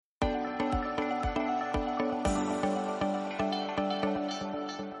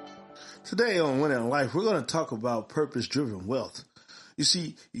Today on Winning in Life, we're going to talk about purpose-driven wealth. You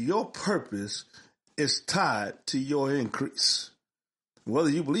see, your purpose is tied to your increase. Whether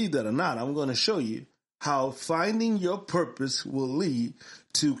you believe that or not, I'm going to show you how finding your purpose will lead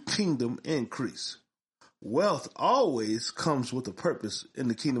to kingdom increase. Wealth always comes with a purpose in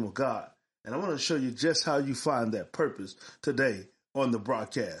the kingdom of God. And I'm going to show you just how you find that purpose today on the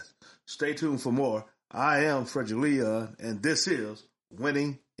broadcast. Stay tuned for more. I am Frederick Leon, and this is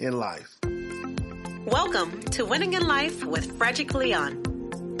Winning in Life. Welcome to Winning in Life with Frederick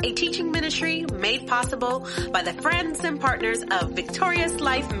Leon, a teaching ministry made possible by the friends and partners of Victorious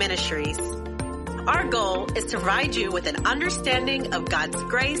Life Ministries. Our goal is to provide you with an understanding of God's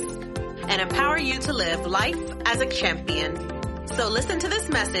grace and empower you to live life as a champion. So listen to this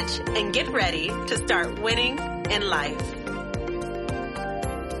message and get ready to start winning in life.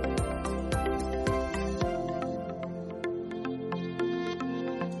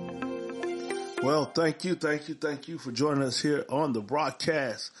 Well, thank you for joining us here on the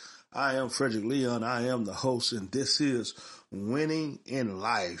broadcast. I am Frederick Leon. I am the host, and this is Winning in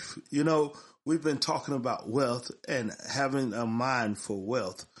Life. You know, we've been talking about wealth and having a mind for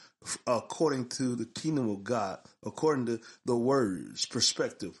wealth according to the kingdom of God, according to the word's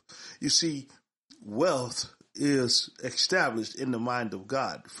perspective. You see, wealth is established in the mind of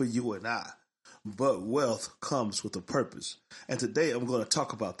God for you and I. But wealth comes with a purpose. And today I'm going to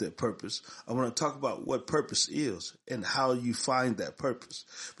talk about that purpose. I'm going to talk about what purpose is and how you find that purpose.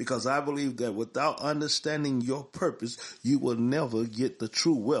 Because I believe that without understanding your purpose, you will never get the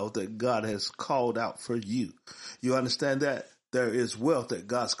true wealth that God has called out for you. You understand that? There is wealth that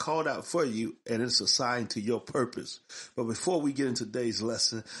God's called out for you, and it's assigned to your purpose. But before we get into today's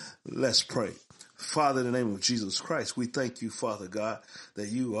lesson, let's pray. Father, in the name of Jesus Christ, we thank you, Father God, that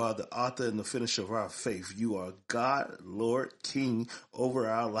you are the author and the finisher of our faith. You are God, Lord, King over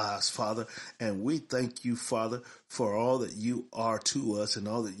our lives, Father. And we thank you, Father, for all that you are to us and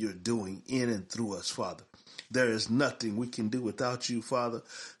all that you're doing in and through us, Father. There is nothing we can do without you, Father.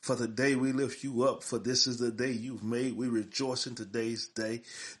 For the day we lift you up, for this is the day you've made. We rejoice in today's day,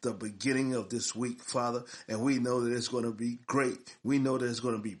 the beginning of this week, Father. And we know that it's going to be great. We know that it's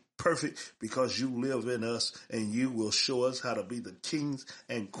going to be perfect because you live in us and you will show us how to be the kings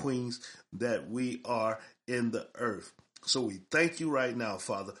and queens that we are in the earth. So we thank you right now,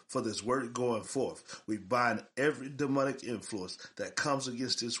 Father, for this word going forth. We bind every demonic influence that comes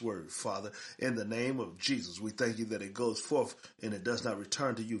against this word, Father, in the name of Jesus. We thank you that it goes forth and it does not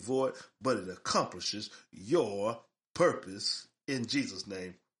return to you void, but it accomplishes your purpose in Jesus'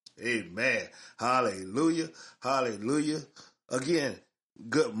 name. Amen. Hallelujah. Hallelujah. Again,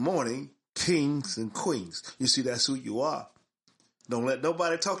 good morning, kings and queens. You see, that's who you are. Don't let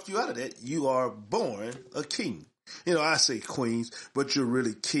nobody talk you out of that. You are born a king. You know, I say queens, but you're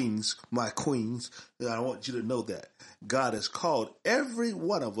really kings, my queens. And I want you to know that God has called every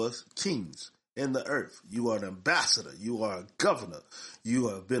one of us kings in the earth. You are an ambassador. You are a governor. You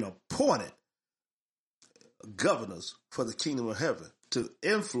have been appointed governors for the kingdom of heaven to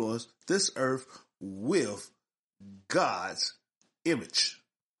influence this earth with God's image,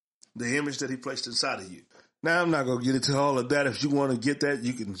 the image that he placed inside of you. Now, I'm not going to get into all of that. If you want to get that,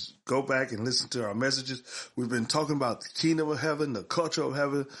 you can go back and listen to our messages. We've been talking about the kingdom of heaven, the culture of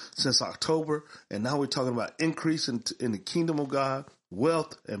heaven since October. And now we're talking about increase in the kingdom of God,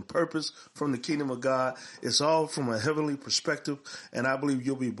 wealth and purpose from the kingdom of God. It's all from a heavenly perspective. And I believe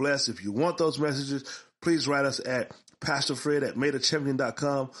you'll be blessed. If you want those messages, please write us at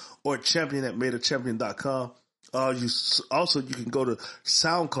pastorfred@madeachampion.com or champion@madeachampion.com. You can go to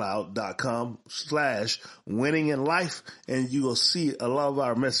soundcloud.com/winninginlife and you will see a lot of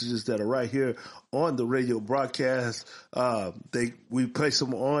our messages that are right here on the radio broadcast. We place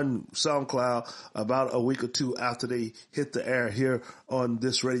them on SoundCloud about a week or two after they hit the air here on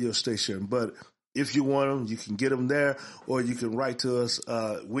this radio station. But if you want them, you can get them there, or you can write to us.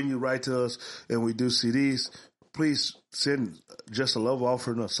 When you write to us and we do CDs, please send just a love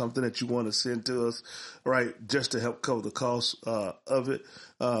offering or something that you want to send to us, right, just to help cover the cost of it.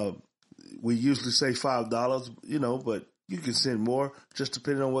 We usually say $5, but you can send more, just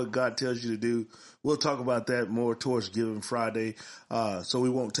depending on what God tells you to do. We'll talk about that more towards Giving Friday, so we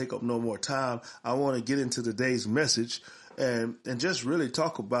won't take up no more time. I want to get into today's message and just really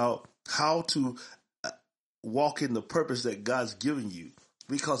talk about how to walk in the purpose that God's given you.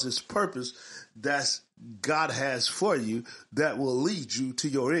 Because it's purpose that God has for you that will lead you to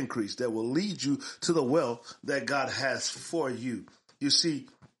your increase, that will lead you to the wealth that God has for you. You see,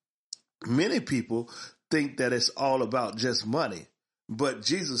 many people think that it's all about just money, but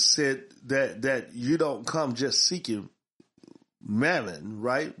Jesus said that you don't come just seeking mammon,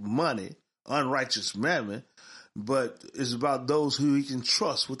 right? Money, unrighteous mammon, but it's about those who he can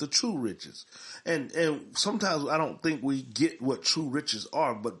trust with the true riches. And sometimes I don't think we get what true riches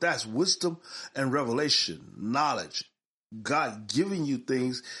are, but that's wisdom and revelation, knowledge. God giving you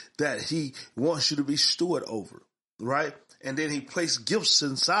things that he wants you to be steward over, right? And then he placed gifts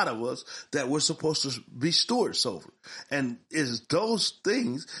inside of us that we're supposed to be stewards over. And it's those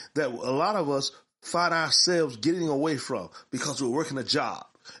things that a lot of us find ourselves getting away from because we're working a job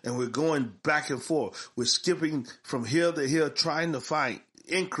and we're going back and forth. We're skipping from here to here, trying to find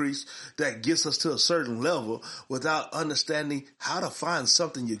increase that gets us to a certain level without understanding how to find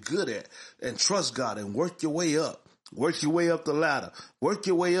something you're good at and trust God and work your way up. Work your way up the ladder. Work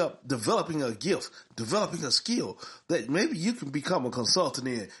your way up, developing a gift, developing a skill that maybe you can become a consultant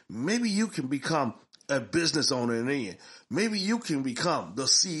in. Maybe you can become a business owner in. Maybe you can become the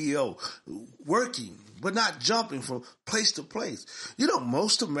CEO, working, but not jumping from place to place. You know,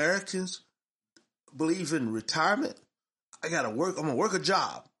 most Americans believe in retirement. I'm going to work a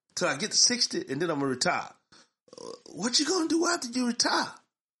job till I get to 60 and then I'm going to retire. What you going to do after you retire?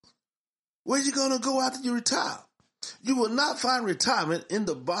 Where you going to go after you retire? You will not find retirement in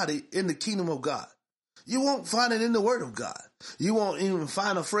the body in the kingdom of God. You won't find it in the word of God. You won't even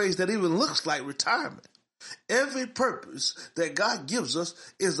find a phrase that even looks like retirement. Every purpose that God gives us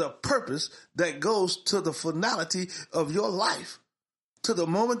is a purpose that goes to the finality of your life, to the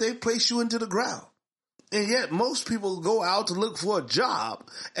moment they place you into the ground. And yet most people go out to look for a job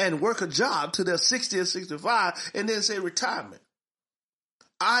and work a job till they're 60 or 65 and then say retirement.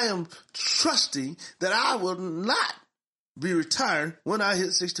 I am trusting that I will not be retired when I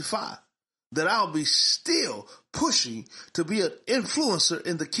hit 65, that I'll be still pushing to be an influencer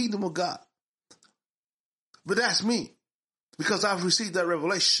in the kingdom of God. But that's me, because I've received that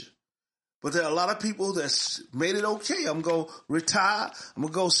revelation. But there are a lot of people that's made it okay. I'm going to retire. I'm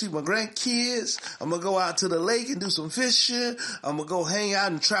going to go see my grandkids. I'm going to go out to the lake and do some fishing. I'm going to go hang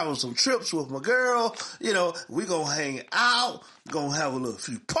out and travel some trips with my girl. You know, we're going to hang out. We're going to have a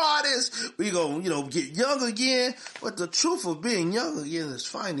few parties. We're going to, get young again. But the truth of being young again is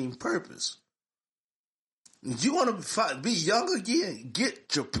finding purpose. If you want to be young again,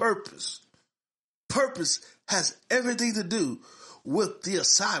 get your purpose. Purpose has everything to do with the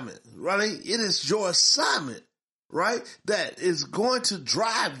assignment, right? It is your assignment, right, that is going to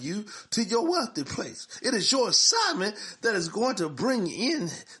drive you to your wealthy place. It is your assignment that is going to bring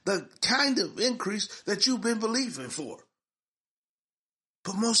in the kind of increase that you've been believing for.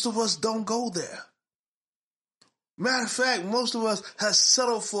 But most of us don't go there. Matter of fact, most of us have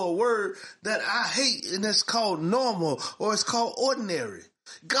settled for a word that I hate, and it's called normal, or it's called ordinary.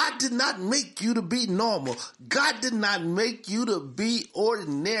 God did not make you to be normal. God did not make you to be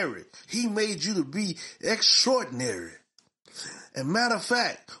ordinary. He made you to be extraordinary. And matter of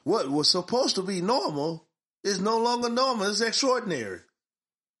fact, what was supposed to be normal is no longer normal. It's extraordinary.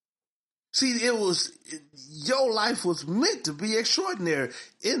 See, your life was meant to be extraordinary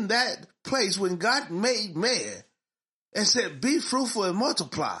in that place when God made man and said, be fruitful and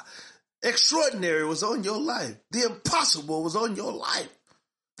multiply. Extraordinary was on your life. The impossible was on your life.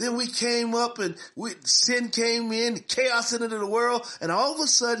 Then we came up and sin came in, chaos entered the world, and all of a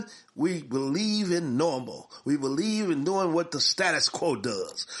sudden we believe in normal. We believe in doing what the status quo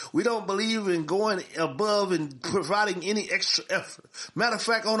does. We don't believe in going above and providing any extra effort. Matter of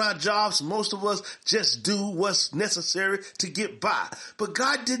fact, on our jobs, most of us just do what's necessary to get by. But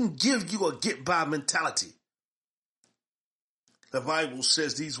God didn't give you a get by mentality. The Bible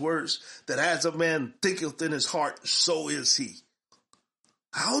says these words, that as a man thinketh in his heart, so is he.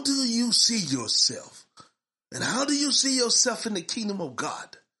 How do you see yourself? And how do you see yourself in the kingdom of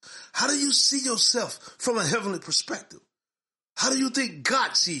God? How do you see yourself from a heavenly perspective? How do you think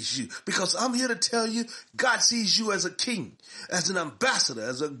God sees you? Because I'm here to tell you, God sees you as a king, as an ambassador,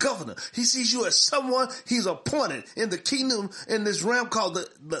 as a governor. He sees you as someone he's appointed in the kingdom, in this realm called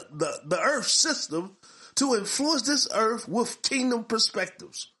the earth system, to influence this earth with kingdom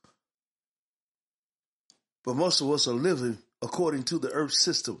perspectives. But most of us are living according to the earth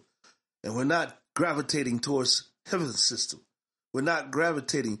system, and we're not gravitating towards heaven's system. We're not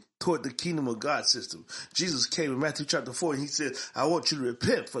gravitating toward the kingdom of God system. Jesus came in Matthew chapter 4 and he said, I want you to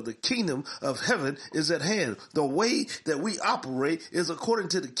repent, for the kingdom of heaven is at hand. The way that we operate is according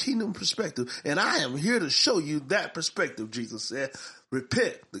to the kingdom perspective. And I am here to show you that perspective, Jesus said.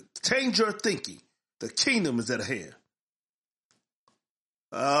 Repent, change your thinking. The kingdom is at hand.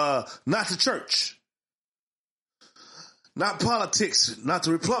 Not the church. Not politics, not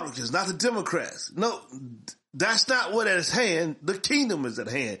the Republicans, not the Democrats. No, that's not what is at hand. The kingdom is at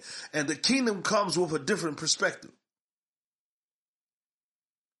hand. And the kingdom comes with a different perspective.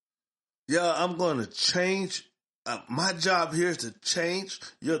 Yeah, I'm going to change. My job here is to change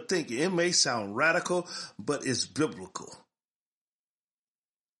your thinking. It may sound radical, but it's biblical.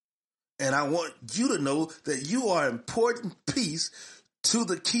 And I want you to know that you are an important piece to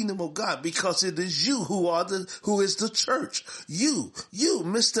the kingdom of God, because it is you who is the church. You,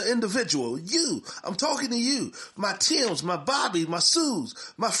 Mr. Individual, you. I'm talking to you. My Tims, my Bobby, my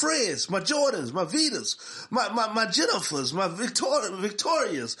Sues, my Freds, my Jordans, my Vitas, my Jennifers, my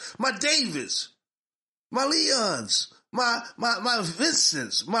Victorias, my Davids, my Leons, my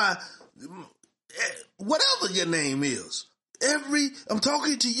Vincents, my whatever your name is. I'm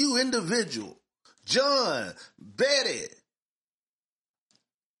talking to you, individual. John, Betty.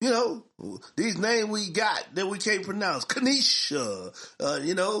 You know, these names we got that we can't pronounce. Kanisha,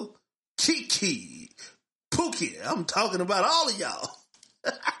 Kiki, Pookie. I'm talking about all of y'all.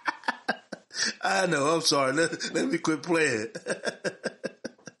 I know, I'm sorry. Let me quit playing.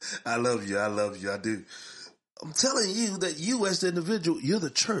 I love you, I do. I'm telling you that you as the individual, you're the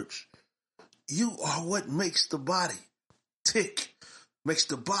church. You are what makes the body tick, makes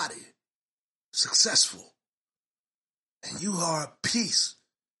the body successful. And you are a piece,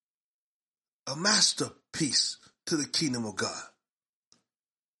 a masterpiece to the kingdom of God.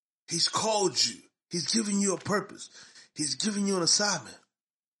 He's called you. He's given you a purpose. He's given you an assignment.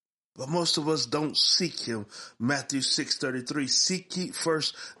 But most of us don't seek him. Matthew 6:33, seek ye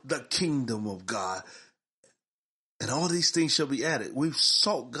first the kingdom of God, and all these things shall be added. We've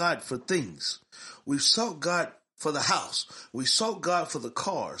sought God for things. We've sought God for the house. We sought God for the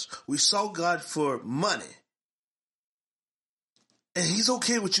cars. We sought God for money. And he's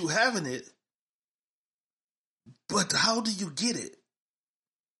okay with you having it. But how do you get it?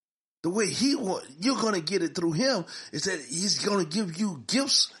 The way you're going to get it through him is that he's going to give you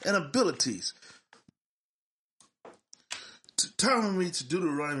gifts and abilities. Turn with me to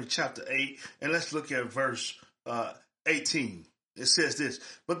Deuteronomy chapter 8, and let's look at verse 18. It says this,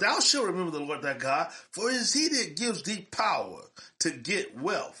 but thou shalt remember the Lord thy God, for it is he that gives thee power to get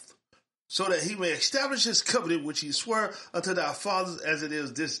wealth, so that he may establish his covenant which he swore unto thy fathers as it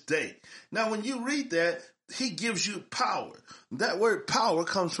is this day. Now, when you read that, he gives you power. That word power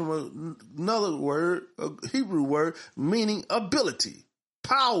comes from another word, a Hebrew word, meaning ability.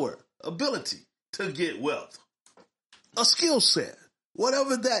 Power, ability to get wealth. A skill set.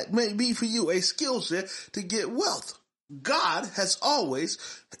 Whatever that may be for you, a skill set to get wealth. God has always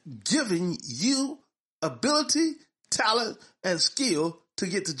given you ability, talent, and skill to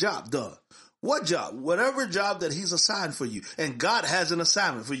get the job done. What job? Whatever job that he's assigned for you. And God has an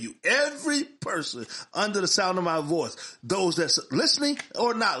assignment for you. Every person under the sound of my voice, those that's listening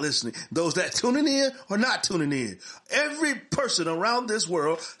or not listening, those that tuning in or not tuning in, every person around this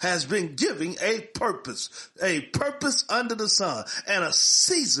world has been given a purpose under the sun, and a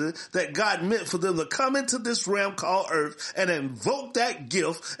season that God meant for them to come into this realm called earth and invoke that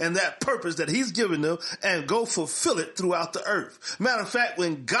gift and that purpose that he's given them and go fulfill it throughout the earth. Matter of fact,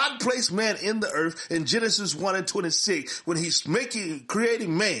 when God placed man in the earth in Genesis 1:26, when he's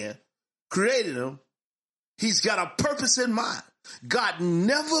creating man, created him, he's got a purpose in mind. God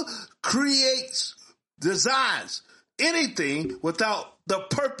never designs anything without the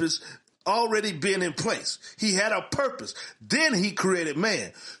purpose already being in place. He had a purpose. Then he created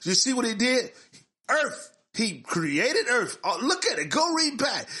man. You see what he did? Earth. He created earth. Oh, look at it. Go read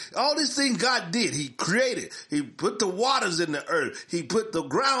back. All these things God did, he created. He put the waters in the earth. He put the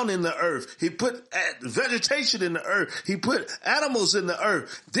ground in the earth. He put vegetation in the earth. He put animals in the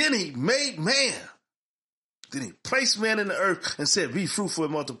earth. Then he made man. Then he placed man in the earth and said, be fruitful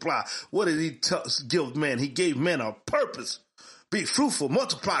and multiply. What did he give man? He gave man a purpose. Be fruitful,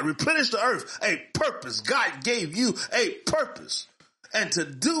 multiply, replenish the earth. A purpose. God gave you a purpose. And to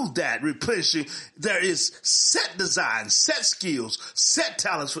do that replenishing, there is set designs, set skills, set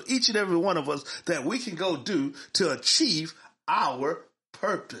talents for each and every one of us that we can go do to achieve our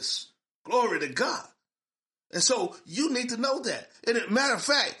purpose. Glory to God. And so you need to know that. And as a matter of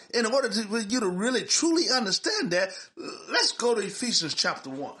fact, in order for you to really truly understand that, let's go to Ephesians chapter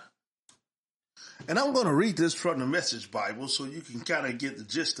 1. And I'm going to read this from the Message Bible so you can kind of get the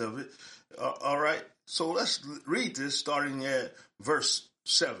gist of it. All right. So let's read this starting at verse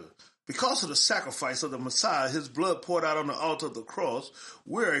 7. Because of the sacrifice of the Messiah, his blood poured out on the altar of the cross,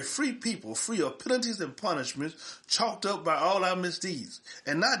 we're a free people, free of penalties and punishments, chalked up by all our misdeeds.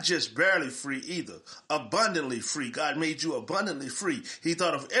 And not just barely free either, abundantly free. God made you abundantly free. He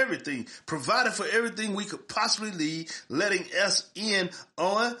thought of everything, provided for everything we could possibly need, letting us in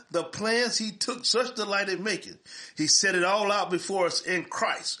on the plans he took such delight in making. He set it all out before us in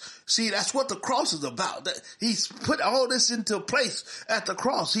Christ. See, that's what the cross is about. He's put all this into place at the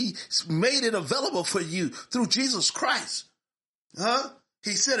cross. He's made it available for you through Jesus Christ.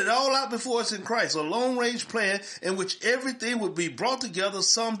 He set it all out before us in Christ, a long-range plan in which everything would be brought together,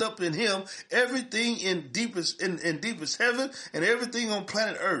 summed up in him, everything in deepest heaven and everything on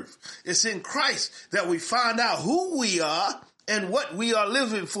planet Earth. It's in Christ that we find out who we are and what we are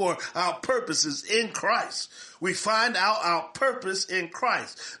living for. Our purpose is in Christ. We find out our purpose in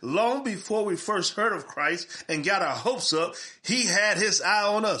Christ. Long before we first heard of Christ and got our hopes up, he had his eye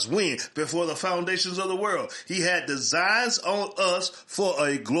on us. When? Before the foundations of the world. He had designs on us for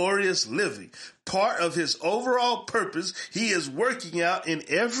a glorious living. Part of his overall purpose, he is working out in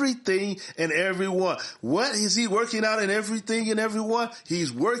everything and everyone. What is he working out in everything and everyone?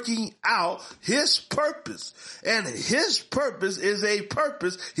 He's working out his purpose. And his purpose is a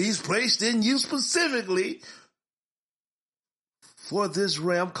purpose he's placed in you specifically for this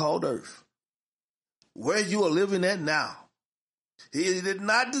realm called earth, where you are living at now. He did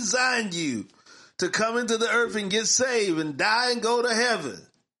not design you to come into the earth and get saved and die and go to heaven.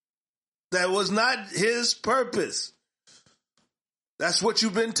 That was not his purpose. That's what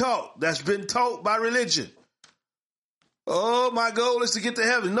you've been taught. That's been taught by religion. Oh, my goal is to get to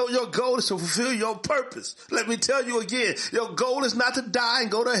heaven. No, your goal is to fulfill your purpose. Let me tell you again, your goal is not to die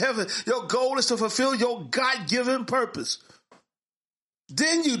and go to heaven. Your goal is to fulfill your God-given purpose.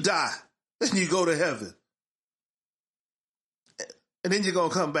 Then you die and you go to heaven. And then you're going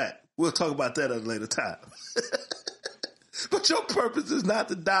to come back. We'll talk about that at a later time. But your purpose is not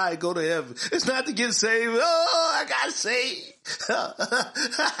to die and go to heaven. It's not to get saved. Oh, I got saved.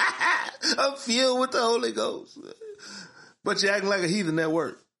 I'm filled with the Holy Ghost. But you're acting like a heathen at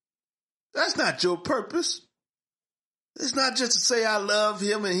work. That's not your purpose. It's not just to say I love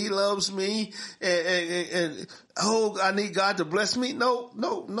him and he loves me and oh, I need God to bless me. No,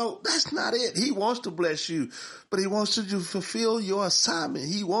 that's not it. He wants to bless you, but he wants you to fulfill your assignment.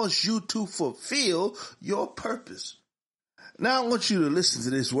 He wants you to fulfill your purpose. Now I want you to listen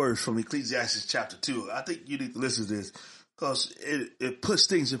to this word from Ecclesiastes chapter 2. I think you need to listen to this because it puts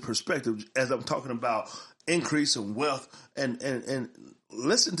things in perspective as I'm talking about increase in wealth and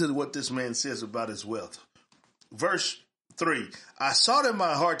listen to what this man says about his wealth. Verse 3, I sought in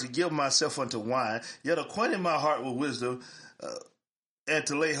my heart to give myself unto wine, yet acquainted my heart with wisdom, and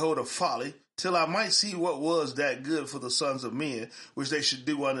to lay hold of folly, till I might see what was that good for the sons of men, which they should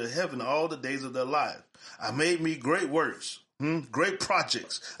do under heaven all the days of their life. I made me great works, great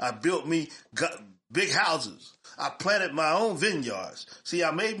projects. I built me big houses. I planted my own vineyards. See,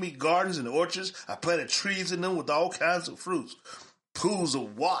 I made me gardens and orchards. I planted trees in them with all kinds of fruits, pools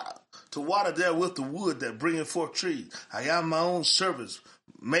of water, to water therewith the wood that bringeth forth trees. I got my own servants,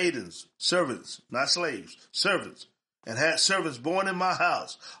 maidens, servants, not slaves, servants, and had servants born in my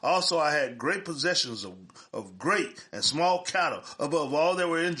house. Also I had great possessions of great and small cattle, above all that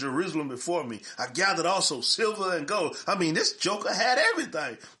were in Jerusalem before me. I gathered also silver and gold. I mean, this joker had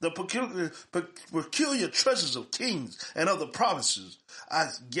everything. The peculiar treasures of kings and of the provinces. I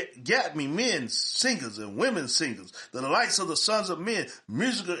got me men singers and women singers, the lights of the sons of men,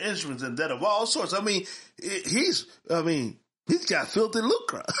 musical instruments, and that of all sorts. He's got filthy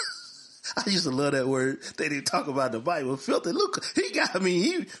lucre. I used to love that word. They didn't talk about the Bible. Filthy lucre.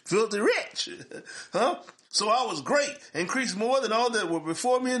 He filthy rich. So I was great, increased more than all that were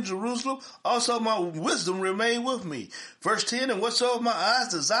before me in Jerusalem. Also my wisdom remained with me. Verse 10, and whatsoever my eyes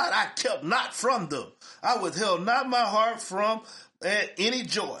desired, I kept not from them. I withheld not my heart from any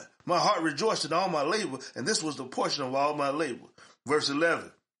joy. My heart rejoiced in all my labor, and this was the portion of all my labor. Verse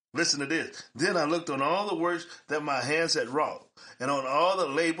 11, listen to this. Then I looked on all the works that my hands had wrought, and on all the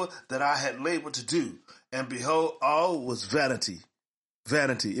labor that I had labored to do. And behold, all was vanity.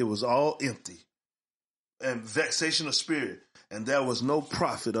 Vanity. It was all empty. And vexation of spirit. And there was no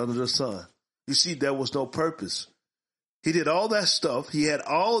profit under the sun. You see, there was no purpose. He did all that stuff. He had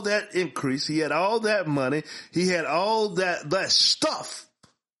all that increase. He had all that money. He had all that stuff.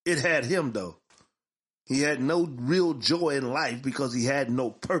 It had him, though. He had no real joy in life because he had no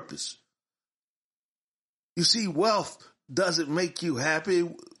purpose. You see, wealth doesn't make you happy.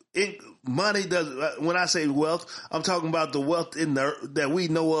 Money doesn't. When I say wealth, I'm talking about the wealth that we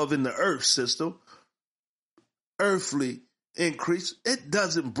know of in the earth system. Earthly increase. It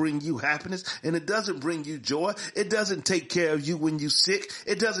doesn't bring you happiness, and it doesn't bring you joy. It doesn't take care of you when you're sick.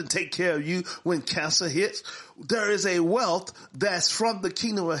 It doesn't take care of you when cancer hits. There is a wealth that's from the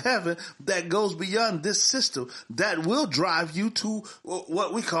kingdom of heaven that goes beyond this system that will drive you to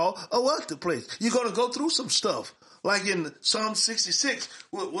what we call a wealthy place. You're going to go through some stuff. Like in Psalm 66,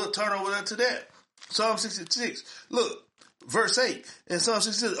 we'll turn over to that. Psalm 66. Look, Verse 8 in Psalm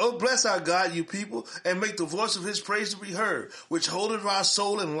 66, oh, bless our God, you people, and make the voice of his praise to be heard, which holdeth our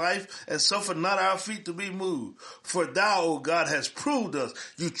soul in life, and suffer not our feet to be moved. For thou, O God, hast proved us.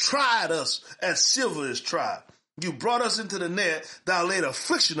 You tried us as silver is tried. You brought us into the net. Thou laid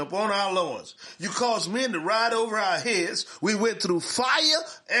affliction upon our loins. You caused men to ride over our heads. We went through fire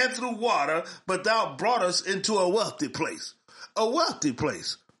and through water, but thou brought us into a wealthy place. A wealthy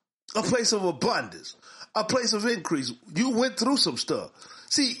place. A place of abundance. A place of increase. You went through some stuff.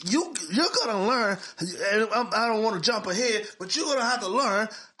 See, you're going to learn, and I don't want to jump ahead, but you're going to have to learn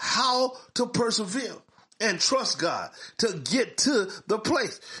how to persevere and trust God to get to the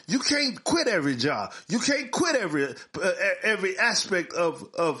place. You can't quit every job. You can't quit every aspect of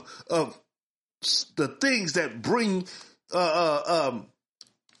the things that bring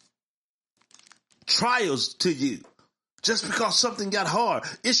trials to you. Just because something got hard,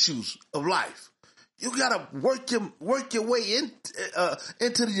 issues of life. You gotta work your way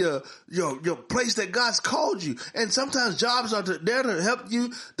into your place that God's called you. And sometimes jobs are there to help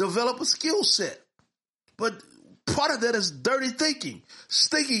you develop a skill set. But part of that is dirty thinking,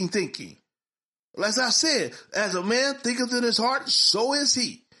 stinking thinking. As I said, as a man thinketh in his heart, so is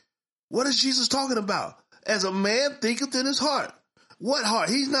he. What is Jesus talking about? As a man thinketh in his heart. What heart?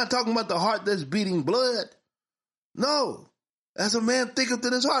 He's not talking about the heart that's beating blood. No. As a man thinketh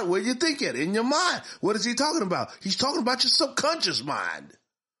in his heart, where you think it? In your mind. What is he talking about? He's talking about your subconscious mind.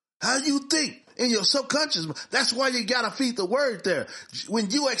 How you think in your subconscious mind. That's why you gotta feed the word there. When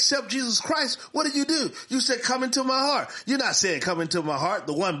you accept Jesus Christ, what do? You say, come into my heart. You're not saying come into my heart,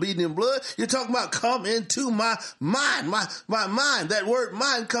 the one beating in blood. You're talking about come into my mind. My mind. That word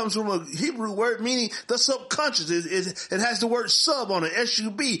mind comes from a Hebrew word meaning the subconscious. It has the word sub on it,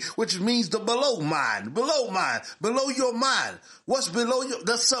 S-U-B, which means the below mind, below your mind. What's below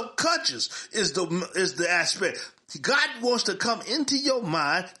the subconscious is the aspect. God wants to come into your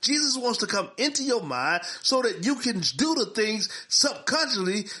mind. Jesus wants to come into your mind so that you can do the things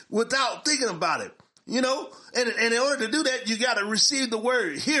subconsciously without thinking about it. You know, and in order to do that, you got to receive the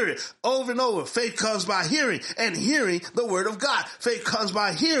word, hear it over and over. Faith comes by hearing and hearing the word of God. Faith comes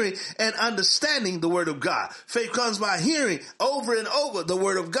by hearing and understanding the word of God. Faith comes by hearing over and over the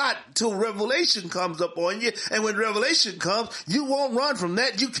word of God till revelation comes up on you. And when revelation comes, you won't run from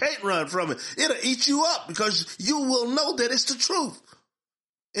that. You can't run from it. It'll eat you up because you will know that it's the truth.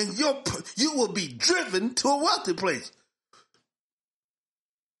 And you will be driven to a wealthy place.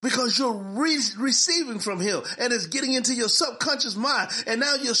 Because you're receiving from him and it's getting into your subconscious mind. And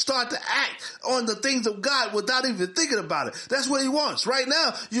now you'll start to act on the things of God without even thinking about it. That's what he wants. Right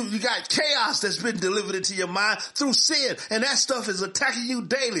now, you got chaos that's been delivered into your mind through sin. And that stuff is attacking you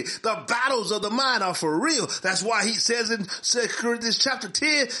daily. The battles of the mind are for real. That's why he says in 2 Corinthians chapter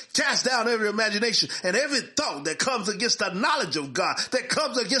 10, cast down every imagination and every thought that comes against the knowledge of God, that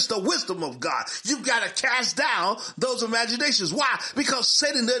comes against the wisdom of God. You got to cast down those imaginations. Why? Because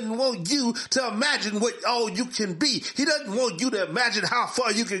Satan doesn't want you to imagine what all you can be. He doesn't want you to imagine how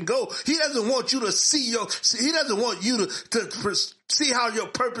far you can go. He doesn't want you to he doesn't want you to see how your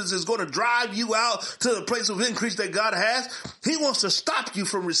purpose is going to drive you out to the place of increase that God has. He wants to stop you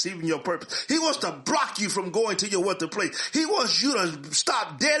from receiving your purpose. He wants to block you from going to your wealthy place. He wants you to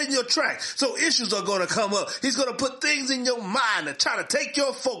stop dead in your tracks. So issues are going to come up. He's going to put things in your mind to try to take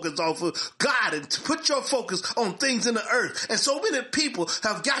your focus off of God and to put your focus on things in the earth. And so many people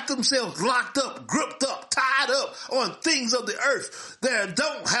have got themselves locked up, gripped up, tied up on things of the earth. They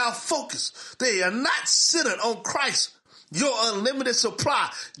don't have focus. They are not centered on Christ. Your unlimited supply.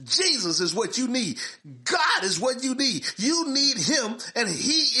 Jesus is what you need. God is what you need. You need him and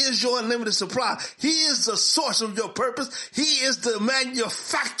he is your unlimited supply. He is the source of your purpose. He is the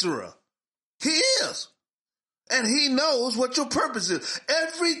manufacturer. He is. And he knows what your purpose is.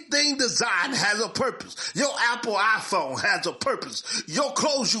 Everything designed has a purpose. Your Apple iPhone has a purpose. Your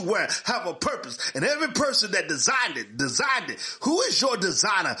clothes you wear have a purpose. And every person that designed it. Who is your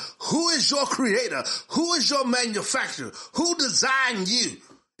designer? Who is your creator? Who is your manufacturer? Who designed you?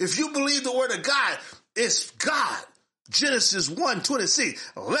 If you believe the word of God, it's God. Genesis 1:26.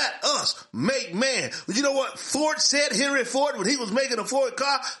 Let us make man. You know what Ford said, Henry Ford, when he was making a Ford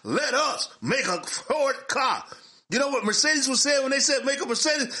car? Let us make a Ford car. You know what Mercedes was saying when they said make a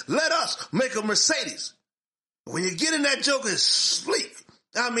Mercedes? Let us make a Mercedes. When you get in that joker, it's sleek.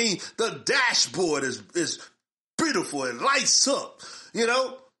 I mean, the dashboard is beautiful. It lights up. You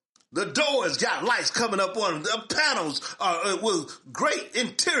know, the doors got lights coming up on them. The panels are with great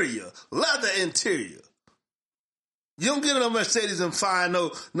interior, leather interior. You don't get in a Mercedes and find no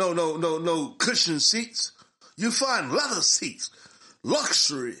cushion seats. You find leather seats,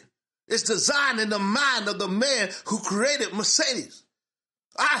 luxury It's designed in the mind of the man who created Mercedes.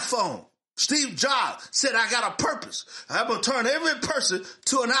 iPhone. Steve Jobs said, I got a purpose. I'm going to turn every person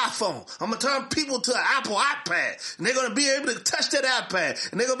to an iPhone. I'm going to turn people to an Apple iPad. And they're going to be able to touch that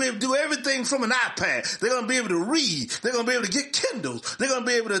iPad. And they're going to be able to do everything from an iPad. They're going to be able to read. They're going to be able to get Kindles. They're going to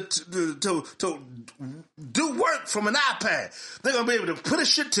be able to do work from an iPad. They're going to be able to put a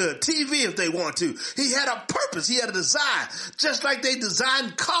shit to a TV if they want to. He had a purpose. He had a design. Just like they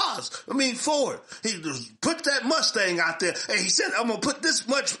designed cars. Ford. He put that Mustang out there and he said, I'm going to put this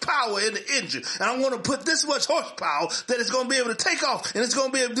much power in the engine and I want to put this much horsepower that it's going to be able to take off and it's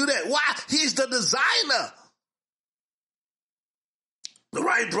going to be able to do that. Why? He's the designer. The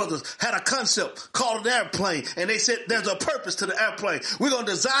Wright brothers had a concept called an airplane, and they said there's a purpose to the airplane. We're going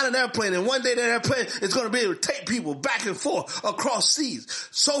to design an airplane, and one day that airplane is going to be able to take people back and forth across seas.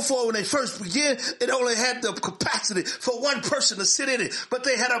 So far, when they first began, it only had the capacity for one person to sit in it, but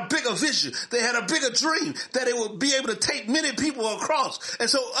they had a bigger vision. They had a bigger dream that it would be able to take many people across. And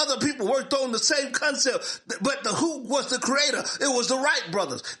so other people worked on the same concept, but who was the creator? It was the Wright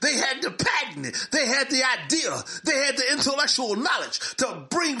brothers. They had the patent. They had the idea. They had the intellectual knowledge to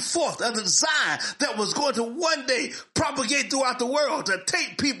bring forth a design that was going to one day propagate throughout the world to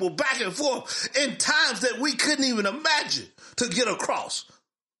take people back and forth in times that we couldn't even imagine to get across.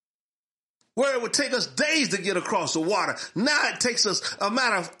 Where it would take us days to get across the water. Now it takes us a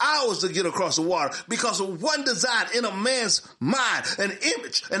matter of hours to get across the water because of one design in a man's mind, an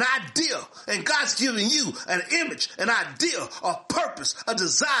image, an idea. And God's giving you an image, an idea, a purpose, a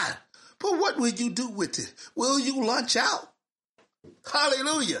design. But what will you do with it? Will you launch out?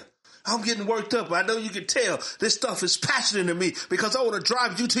 Hallelujah. I'm getting worked up. I know you can tell this stuff is passionate to me because I want to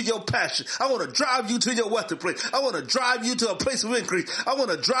drive you to your passion. I want to drive you to your wealthy place. I want to drive you to a place of increase. I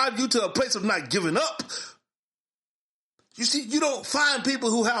want to drive you to a place of not giving up. You see, you don't find people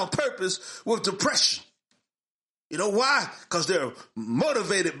who have purpose with depression. You know why? Because they're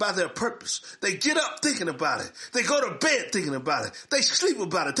motivated by their purpose. They get up thinking about it. They go to bed thinking about it. They sleep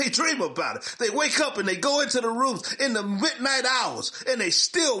about it. They dream about it. They wake up and they go into the rooms in the midnight hours and they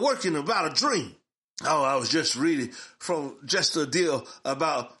still working about a dream. Oh, I was just reading from just a deal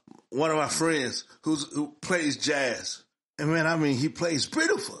about one of my friends who plays jazz. And man, he plays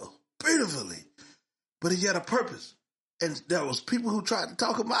beautifully. But he had a purpose. And there was people who tried to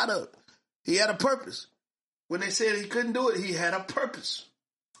talk him out of it. He had a purpose. When they said he couldn't do it, he had a purpose.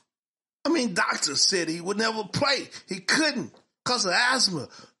 Doctors said he would never play. He couldn't because of asthma,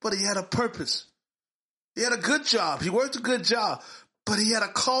 but he had a purpose. He had a good job. He worked a good job, but he had a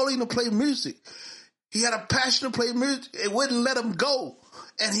calling to play music. He had a passion to play music. It wouldn't let him go,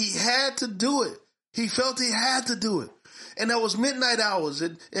 and he had to do it. He felt he had to do it. And there was midnight hours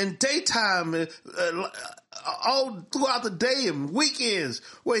and daytime and all throughout the day and weekends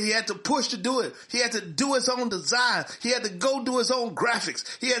where he had to push to do it. He had to do his own design. He had to go do his own graphics.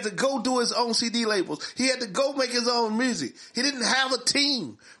 He had to go do his own CD labels. He had to go make his own music. He didn't have a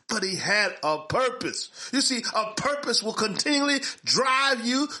team, but he had a purpose. You see, a purpose will continually drive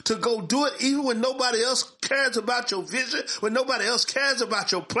you to go do it even when nobody else cares about your vision, when nobody else cares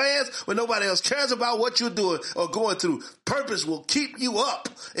about your plans, when nobody else cares about what you're doing or going through. Purpose will keep you up.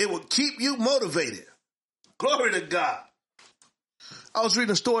 It will keep you motivated. Glory to God. I was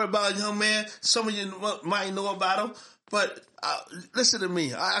reading a story about a young man. Some of you might know about him, but listen to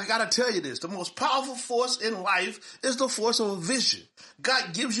me. I got to tell you this. The most powerful force in life is the force of a vision.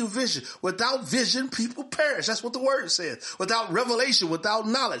 God gives you vision. Without vision, people perish. That's what the word says. Without revelation, without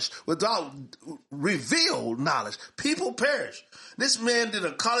knowledge, without revealed knowledge, people perish. This man did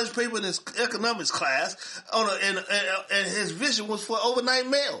a college paper in his economics class, and his vision was for overnight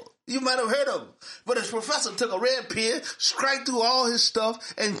mail. You might have heard of him. But his professor took a red pen, scratched through all his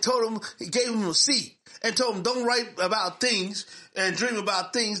stuff, and gave him a C. And told him, don't write about things and dream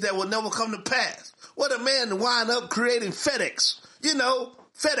about things that will never come to pass. What a man to wind up creating FedEx.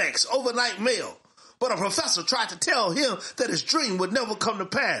 FedEx, overnight mail. But a professor tried to tell him that his dream would never come to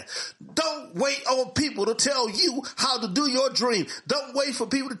pass. Don't wait on people to tell you how to do your dream. Don't wait for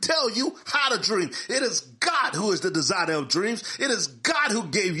people to tell you how to dream. It is God who is the designer of dreams. It is God who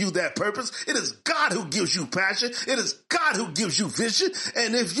gave you that purpose. It is God who gives you passion. It is God who gives you vision.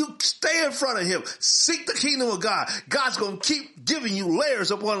 And if you stay in front of him, seek the kingdom of God, God's going to keep giving you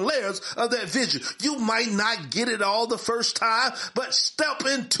layers upon layers of that vision. You might not get it all the first time, but step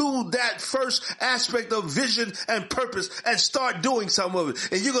into that first aspect of vision and purpose and start doing some of it.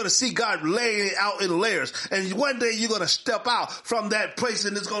 And you're going to see God laying it out in layers. And one day you're going to step out from that place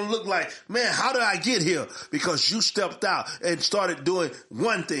and it's going to look like, man, how did I get here? Because you stepped out and started doing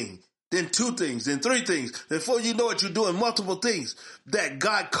one thing. then 2 things, then 3 things. Before you know it, you're doing multiple things that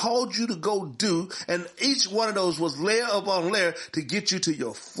God called you to go do. And each one of those was layer upon layer to get you to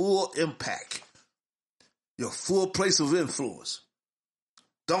your full impact, your full place of influence.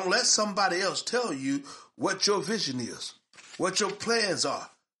 Don't let somebody else tell you what your vision is, what your plans are.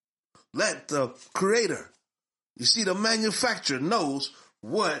 Let the creator, you see, the manufacturer knows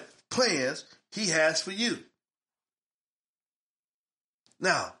what plans he has for you.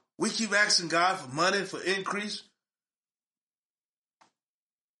 Now, we keep asking God for money, for increase.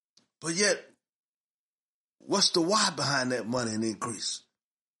 But yet, what's the why behind that money and increase?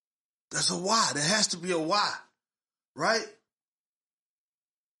 There's a why. There has to be a why, right?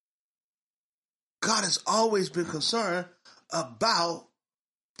 God has always been concerned about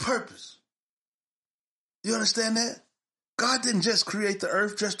purpose. You understand that? God didn't just create the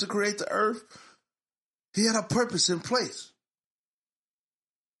earth just to create the earth. He had a purpose in place.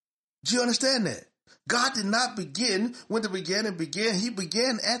 Do you understand that? God did not begin when the beginning began. He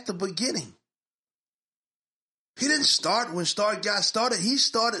began at the beginning. He didn't start when God started. He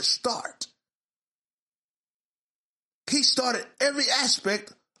started start. He started every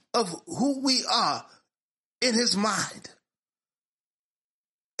aspect of who we are in his mind.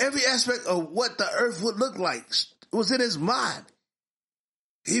 Every aspect of what the earth would look like was in his mind.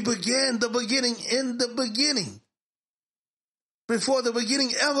 He began the beginning in the beginning. Before the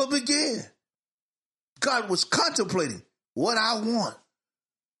beginning ever began, God was contemplating what I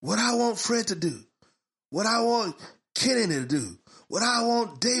want Fred to do, what I want Kenny to do, what I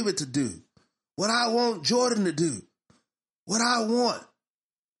want David to do, what I want Jordan to do, what I want.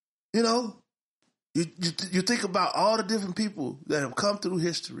 You know, you think about all the different people that have come through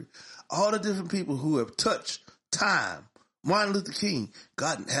history, all the different people who have touched time. Martin Luther King,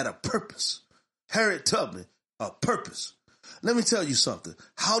 God had a purpose. Harriet Tubman, a purpose. Let me tell you something.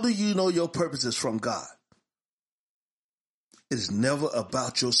 How do you know your purpose is from God? It is never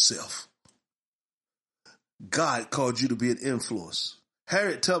about yourself. God called you to be an influence.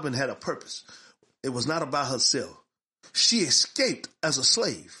 Harriet Tubman had a purpose. It was not about herself. She escaped as a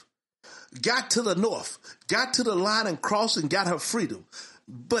slave, got to the north, got to the line and crossed and got her freedom.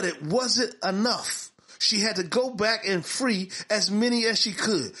 But it wasn't enough. She had to go back and free as many as she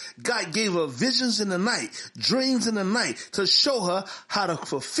could. God gave her visions in the night, dreams in the night to show her how to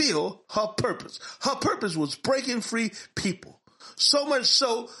fulfill her purpose. Her purpose was breaking free people. So much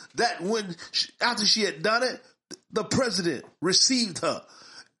so that after she had done it, the president received her,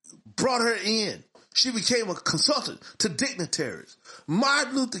 brought her in. She became a consultant to dignitaries.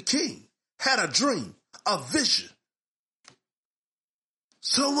 Martin Luther King had a dream, a vision.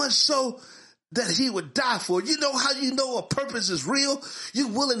 So much so that he would die for. You know how you know a purpose is real? You're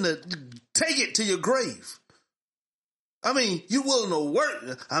willing to take it to your grave. I mean, you're willing to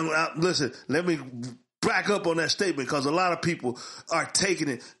work. Listen, let me back up on that statement because a lot of people are taking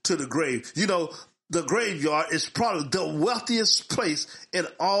it to the grave. You know, the graveyard is probably the wealthiest place in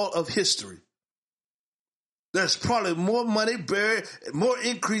all of history. There's probably more money buried, more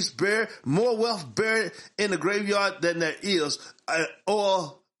increase buried, more wealth buried in the graveyard than there is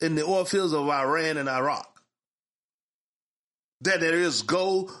oil in the oil fields of Iran and Iraq. That there is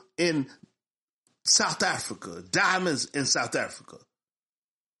gold in South Africa, diamonds in South Africa.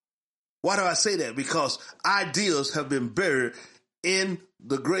 Why do I say that? Because ideals have been buried in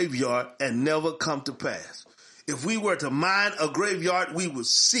the graveyard and never come to pass. If we were to mine a graveyard, we would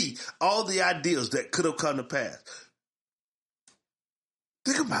see all the ideas that could have come to pass.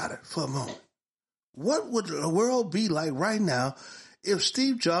 Think about it for a moment. What would the world be like right now if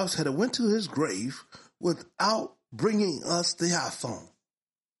Steve Jobs had went to his grave without bringing us the iPhone?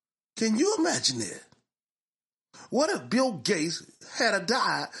 Can you imagine that? What if Bill Gates had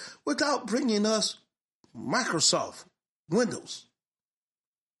died without bringing us Microsoft Windows?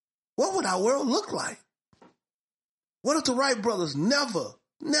 What would our world look like? What if the Wright brothers never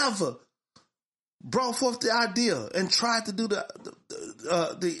brought forth the idea and tried to do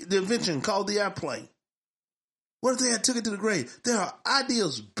the invention called the airplane? What if they had took it to the grave? There are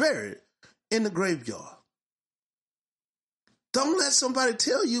ideas buried in the graveyard. Don't let somebody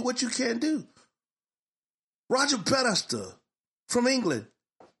tell you what you can't do. Roger Bannister from England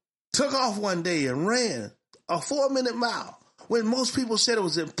took off one day and ran a 4-minute mile when most people said it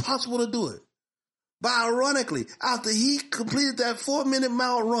was impossible to do it. But ironically, after he completed that 4-minute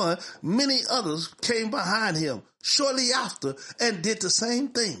mile run, many others came behind him shortly after and did the same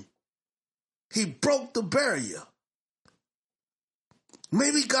thing. He broke the barrier.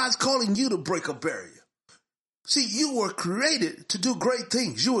 Maybe God's calling you to break a barrier. See, you were created to do great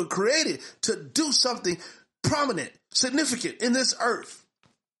things. You were created to do something prominent, significant in this earth.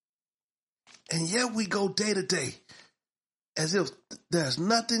 And yet we go day to day as if there's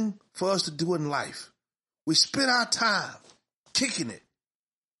nothing for us to do in life. We spend our time kicking it.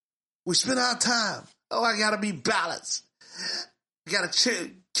 We spend our time, I got to be balanced. I got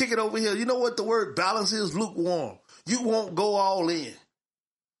to kick it over here. You know what the word balance is? Lukewarm. You won't go all in.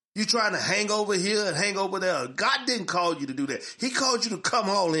 You trying to hang over here and hang over there. God didn't call you to do that. He called you to come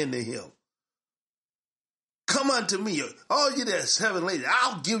all into him. Come unto me, all you that heaven ladies,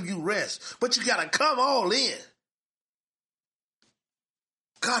 I'll give you rest. But you got to come all in.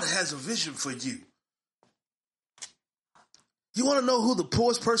 God has a vision for you. You want to know who the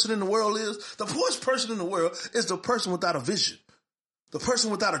poorest person in the world is? The poorest person in the world is the person without a vision. The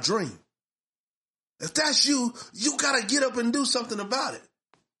person without a dream. If that's you, you got to get up and do something about it.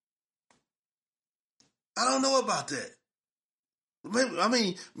 I don't know about that.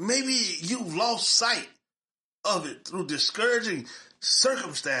 Maybe you've lost sight of it through discouraging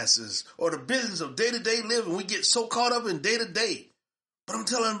circumstances or the business of day-to-day living. We get so caught up in day-to-day. But I'm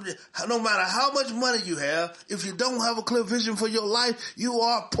telling you, no matter how much money you have, if you don't have a clear vision for your life, you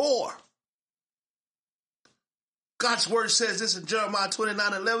are poor. God's word says this in Jeremiah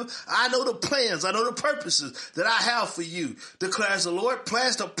 29:11. I know the plans, I know the purposes that I have for you, declares the Lord.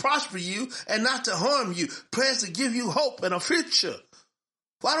 Plans to prosper you and not to harm you. Plans to give you hope and a future.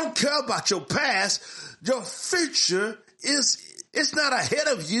 Well, I don't care about your past. Your future it's not ahead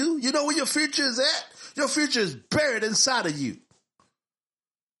of you. You know where your future is at? Your future is buried inside of you.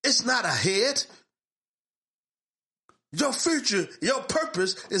 It's not ahead. Your future, your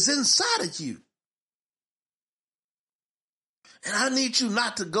purpose is inside of you. And I need you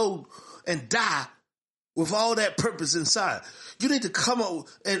not to go and die with all that purpose inside. You need to come up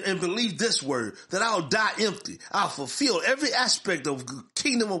and believe this word, that I'll die empty. I'll fulfill every aspect of the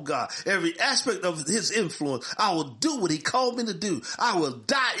kingdom of God, every aspect of his influence. I will do what he called me to do. I will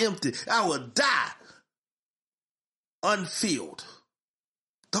die empty. I will die unfilled.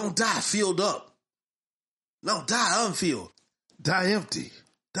 Don't die filled up. No, die unfilled. Die empty.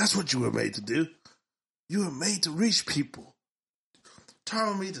 That's what you were made to do. You were made to reach people. Turn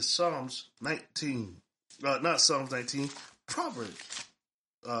with me to Psalms 19. Not Psalms 19. Proverbs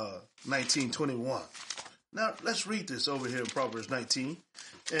 19:21. Now, let's read this over here in Proverbs 19.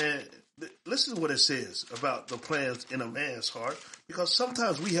 And listen to what it says about the plans in a man's heart. Because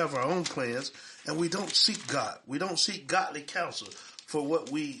sometimes we have our own plans and we don't seek God. We don't seek godly counsel for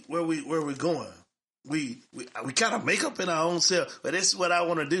where we're going. We kind of make up in our own self, but this is what I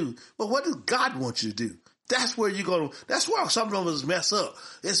want to do. But what does God want you to do? That's where that's where some of us mess up.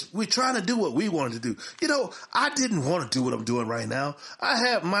 We're trying to do what we wanted to do. You know, I didn't want to do what I'm doing right now. I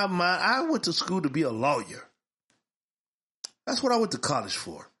had my mind. I went to school to be a lawyer. That's what I went to college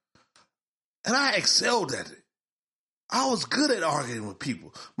for. And I excelled at it. I was good at arguing with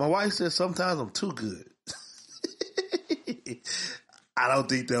people. My wife said sometimes I'm too good. I don't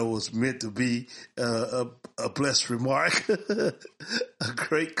think that was meant to be a blessed remark, a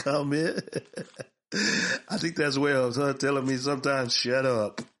great comment. I think that's where I was her telling me sometimes shut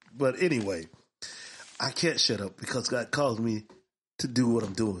up. But anyway, I can't shut up because God calls me to do what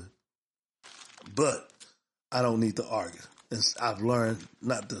I'm doing. But I don't need to argue. And I've learned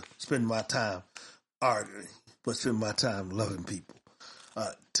not to spend my time arguing, but spend my time loving people.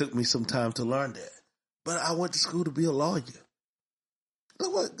 Took me some time to learn that. But I went to school to be a lawyer.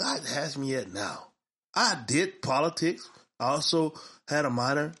 Look what God has me at now. I did politics. I also had a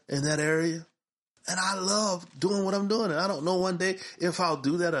minor in that area. And I love doing what I'm doing. And I don't know one day if I'll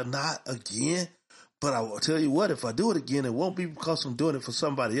do that or not again. But I will tell you what, if I do it again, it won't be because I'm doing it for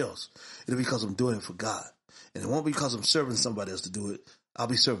somebody else. It'll be because I'm doing it for God. And it won't be because I'm serving somebody else to do it. I'll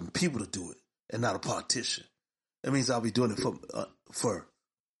be serving people to do it and not a politician. That means I'll be doing it for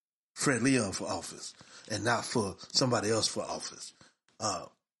Fred Leon for office and not for somebody else for office.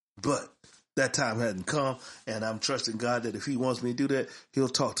 But that time hadn't come, and I'm trusting God that if he wants me to do that, he'll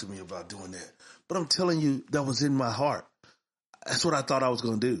talk to me about doing that. But I'm telling you, that was in my heart. That's what I thought I was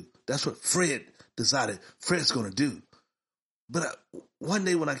going to do. That's what Fred decided Fred's going to do. But one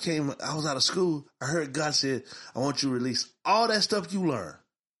day when I was out of school, I heard God said, I want you to release all that stuff you learned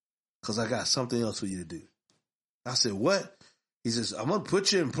because I got something else for you to do. I said, what? He says, I'm going to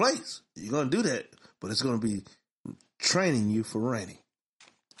put you in place. You're going to do that, but it's going to be training you for reigning.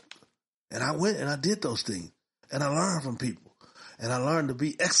 And I went and I did those things. And I learned from people. And I learned to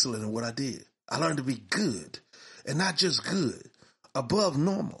be excellent in what I did. I learned to be good. And not just good, above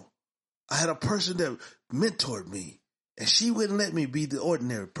normal. I had a person that mentored me. And she wouldn't let me be the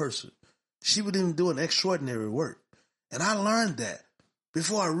ordinary person. She would even do an extraordinary work. And I learned that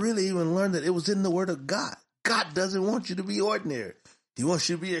before I really even learned that it was in the Word of God. God doesn't want you to be ordinary. He wants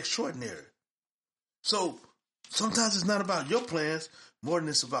you to be extraordinary. So sometimes it's not about your plans more than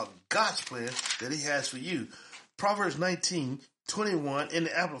it's about God's plan that he has for you. Proverbs 19:21 in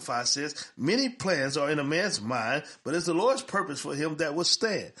the Amplified says, many plans are in a man's mind, but it's the Lord's purpose for him that will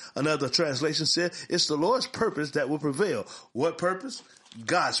stand. Another translation said, it's the Lord's purpose that will prevail. What purpose?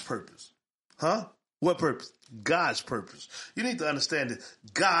 God's purpose. Huh? What purpose? God's purpose. You need to understand that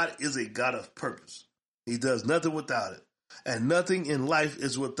God is a God of purpose. He does nothing without it. And nothing in life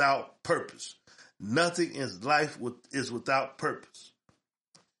is without purpose. Nothing in life is without purpose.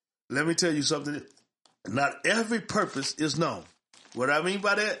 Let me tell you something. Not every purpose is known. What I mean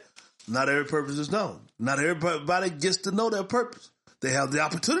by that, not every purpose is known. Not everybody gets to know their purpose. They have the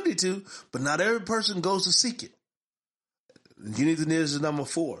opportunity to, but not every person goes to seek it. You need to know this is number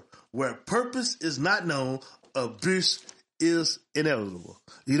 4. Where purpose is not known, abuse is inevitable.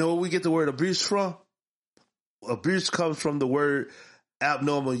 You know where we get the word abuse from? Abuse comes from the word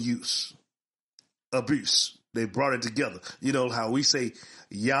abnormal use. Abuse. They brought it together. You know how we say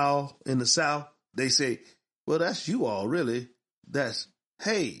y'all in the South? They say, well, that's you all, really. That's,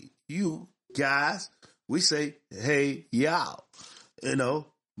 hey, you guys. We say, hey, y'all. You know,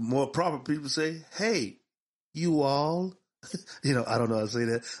 more proper people say, hey, you all. You know, I don't know how to say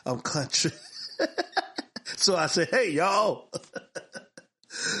that. I'm country. So I say, hey, y'all.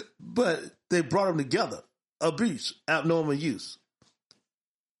 But they brought them together. Abuse, abnormal use.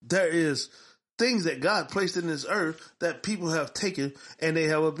 There is things that God placed in this earth that people have taken and they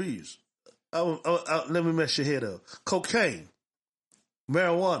have abused. Let me mess your head up. Cocaine,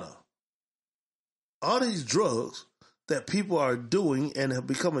 marijuana, all these drugs that people are doing and have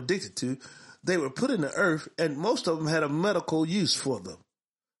become addicted to, they were put in the earth and most of them had a medical use for them.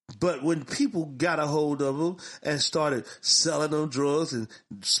 But when people got a hold of them and started selling them drugs and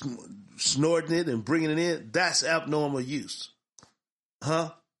snorting it and bringing it in, that's abnormal use.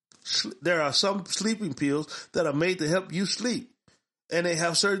 Huh? There are some sleeping pills that are made to help you sleep. And they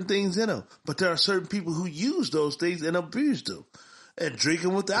have certain things in them. But there are certain people who use those things and abuse them. And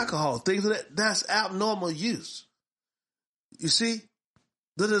drinking with alcohol, things like that, that's abnormal use. You see?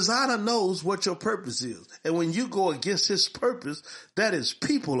 The designer knows what your purpose is. And when you go against his purpose, that is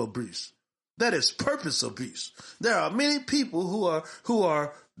people abuse. That is purpose abuse. There are many people who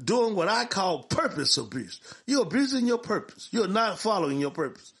are doing what I call purpose abuse. You're abusing your purpose. You're not following your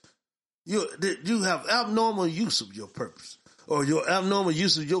purpose. You have abnormal use of your purpose or your abnormal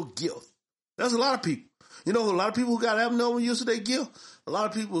use of your gift. There's a lot of people. You know, a lot of people who got abnormal use of their gift. A lot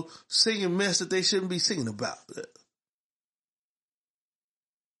of people singing mess that they shouldn't be singing about.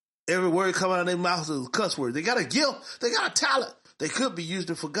 Every word coming out of their mouth is a cuss word. They got a gift. They got a talent. They could be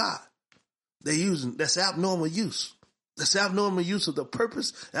using it for God. That's abnormal use. That's abnormal use of the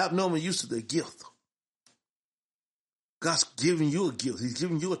purpose, abnormal use of the gift. God's giving you a gift. He's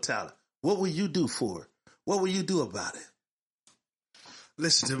giving you a talent. What will you do for it? What will you do about it?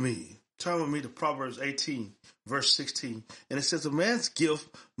 Listen to me. Turn with me to Proverbs 18, verse 16. And it says, a man's gift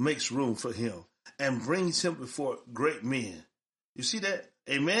makes room for him and brings him before great men. You see that?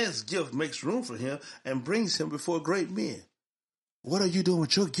 A man's gift makes room for him and brings him before great men. What are you doing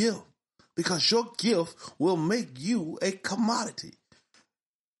with your gift? Because your gift will make you a commodity.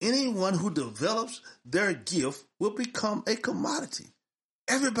 Anyone who develops their gift will become a commodity.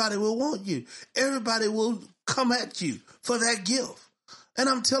 Everybody will want you. Everybody will come at you for that gift. And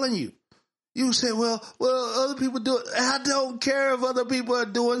I'm telling you, you say, well, other people do it. I don't care if other people are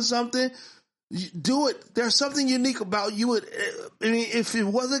doing something. Do it. There's something unique about you. I mean, if it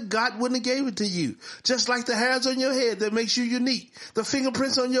wasn't, God wouldn't have gave it to you. Just like the hairs on your head that makes you unique. The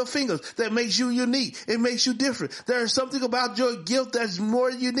fingerprints on your fingers that makes you unique. It makes you different. There's something about your gift that's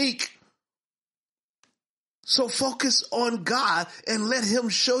more unique. So focus on God and let him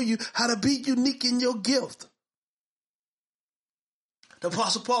show you how to be unique in your gift. The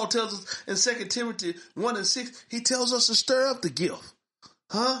Apostle Paul tells us in 2 Timothy 1:6, he tells us to stir up the gift.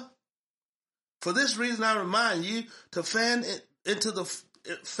 Huh? For this reason, I remind you to fan into the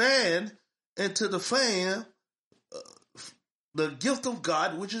flame the gift of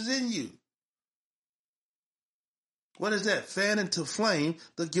God which is in you. What is that? Fan into flame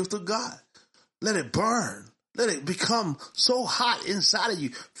the gift of God. Let it burn. Let it become so hot inside of you.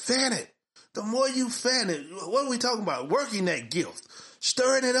 Fan it. The more you fan it, what are we talking about? Working that gift.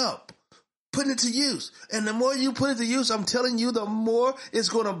 Stirring it up. Putting it to use. And the more you put it to use, I'm telling you, the more it's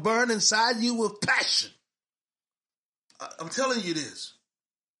going to burn inside you with passion. I'm telling you this.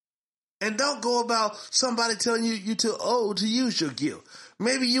 And don't go about somebody telling you you're too old to use your gift.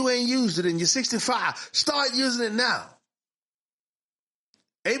 Maybe you ain't used it and you're 65. Start using it now.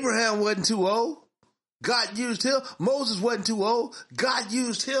 Abraham wasn't too old. God used him. Moses wasn't too old. God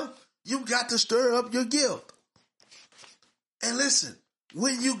used him. You got to stir up your gift. And listen,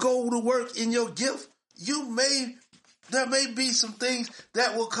 when you go to work in your gift, there may be some things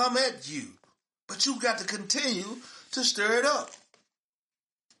that will come at you, but you got to continue to stir it up.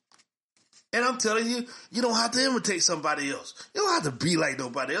 And I'm telling you, you don't have to imitate somebody else. You don't have to be like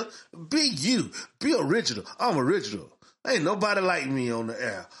nobody else. Be you. Be original. I'm original. Ain't nobody like me on the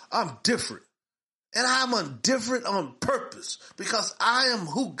air. I'm different. And I'm different on purpose because I am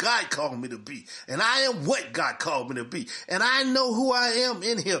who God called me to be. And I am what God called me to be. And I know who I am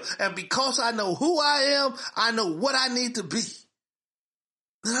in Him. And because I know who I am, I know what I need to be.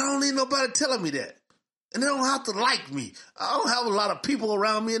 And I don't need nobody telling me that. And they don't have to like me. I don't have a lot of people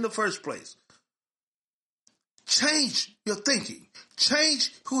around me in the first place. Change your thinking.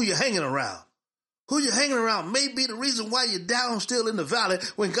 Change who you're hanging around. Who you're hanging around may be the reason why you're down still in the valley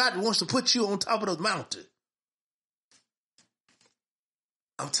when God wants to put you on top of the mountain.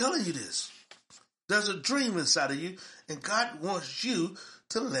 I'm telling you this. There's a dream inside of you, and God wants you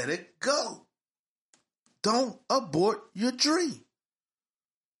to let it go. Don't abort your dream.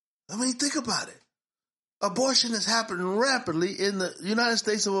 I mean, think about it. Abortion is happening rapidly in the United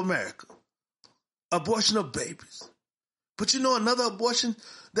States of America. Abortion of babies. But you know another abortion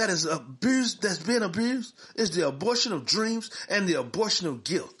that is abused, that's being abused, is the abortion of dreams and the abortion of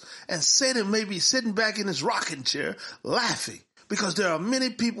guilt. And Satan may be sitting back in his rocking chair laughing because there are many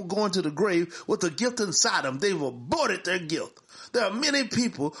people going to the grave with a gift inside them. They've aborted their guilt. There are many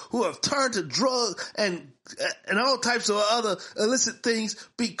people who have turned to drugs and all types of other illicit things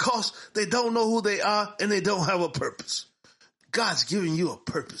because they don't know who they are and they don't have a purpose. God's giving you a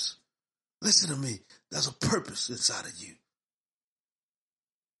purpose. Listen to me. There's a purpose inside of you.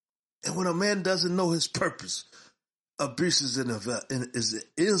 And when a man doesn't know his purpose, abuse is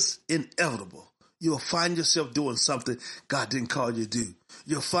inevitable. You'll find yourself doing something God didn't call you to do.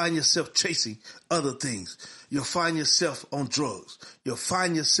 You'll find yourself chasing other things. You'll find yourself on drugs. You'll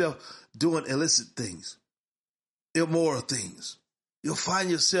find yourself doing illicit things, immoral things. You'll find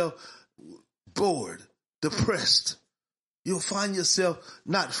yourself bored, depressed. You'll find yourself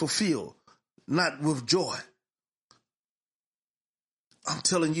not fulfilled, not with joy. I'm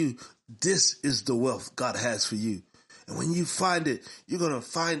telling you, this is the wealth God has for you. And when you find it, you're going to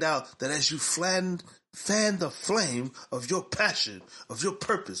find out that as you fan the flame of your passion, of your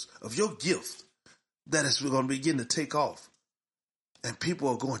purpose, of your gift, that it's going to begin to take off. And people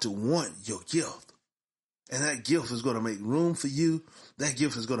are going to want your gift. And that gift is going to make room for you. That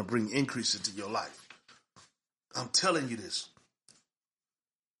gift is going to bring increase into your life. I'm telling you this.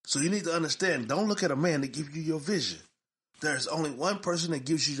 So you need to understand, don't look at a man to give you your vision. There's only one person that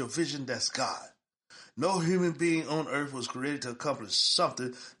gives you your vision, that's God. No human being on earth was created to accomplish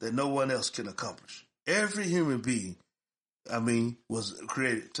something that no one else can accomplish. Every human being, was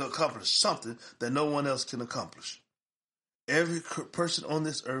created to accomplish something that no one else can accomplish. Every person on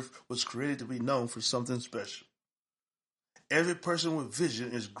this earth was created to be known for something special. Every person with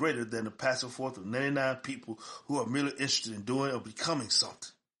vision is greater than the passive force of 99 people who are merely interested in doing or becoming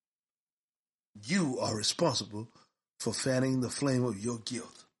something. You are responsible for fanning the flame of your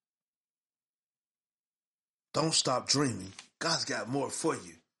gift. Don't stop dreaming. God's got more for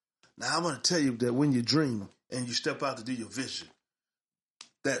you. Now, I'm going to tell you that when you dream and you step out to do your vision,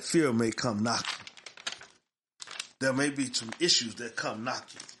 that fear may come knocking. There may be some issues that come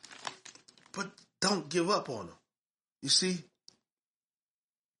knocking. But don't give up on them. You see,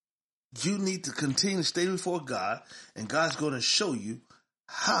 you need to continue to stay before God, and God's going to show you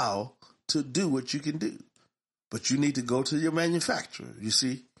how to do what you can do. But you need to go to your manufacturer, you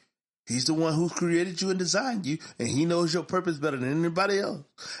see. He's the one who created you and designed you, and he knows your purpose better than anybody else.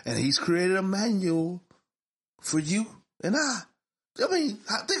 And he's created a manual for you and I.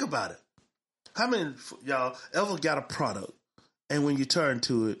 Think about it. How many of y'all ever got a product, and when you turn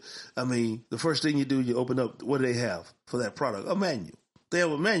to it, the first thing you do, you open up, what do they have for that product? A manual. They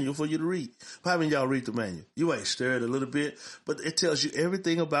have a manual for you to read. How many of y'all read the manual? You might stir it a little bit, but it tells you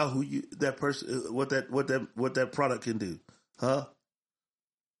everything about what that product can do. Huh?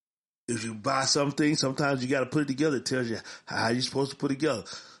 If you buy something, sometimes you got to put it together. It tells you how you're supposed to put it together.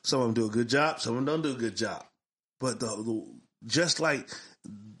 Some of them do a good job. Some of them don't do a good job. But just like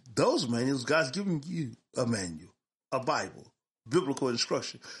those manuals, God's giving you a manual, a Bible, biblical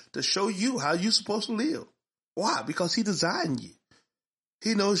instruction to show you how you're supposed to live. Why? Because he designed you.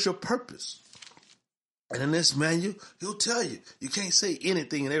 He knows your purpose. And in this manual, he'll tell you, you can't say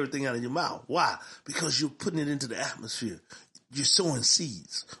anything and everything out of your mouth. Why? Because you're putting it into the atmosphere. You're sowing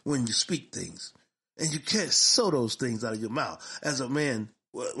seeds when you speak things. And you can't sow those things out of your mouth. As a man,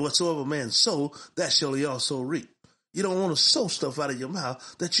 whatsoever man sow, that shall he also reap. You don't want to sow stuff out of your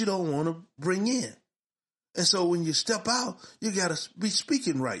mouth that you don't want to bring in. And so when you step out, you got to be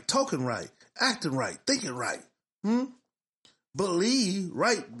speaking right, talking right, acting right, thinking right. Believe,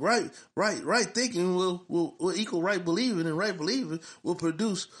 right thinking will equal right believing, and right believing will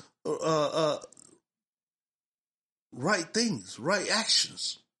produce right things, right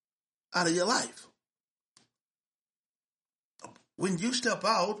actions out of your life. When you step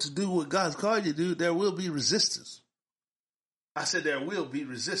out to do what God's called you to do, there will be resistance. I said there will be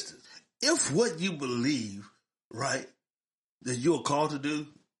resistance. If what you believe, right, that you're called to do,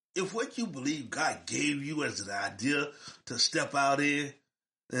 if what you believe God gave you as an idea to step out in,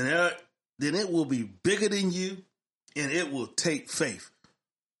 then it will be bigger than you, and it will take faith,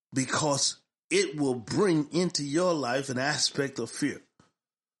 because it will bring into your life an aspect of fear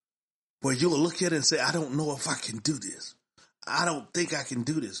where you'll look at it and say, I don't know if I can do this. I don't think I can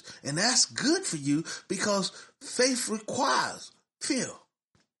do this. And that's good for you, because faith requires fear.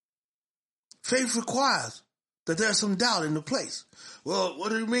 Faith requires that there's some doubt in the place. Well, what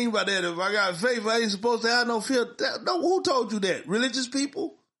do you mean by that? If I got faith, I ain't supposed to have no fear. No, who told you that? Religious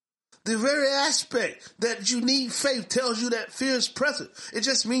people? The very aspect that you need faith tells you that fear is present. It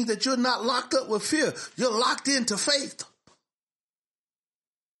just means that you're not locked up with fear. You're locked into faith.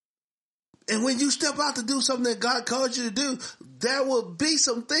 And when you step out to do something that God called you to do, there will be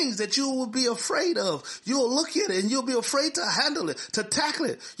some things that you will be afraid of. You'll look at it and you'll be afraid to handle it, to tackle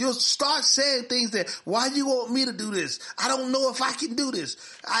it. You'll start saying things that, why do you want me to do this? I don't know if I can do this.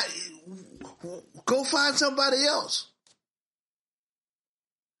 Go find somebody else.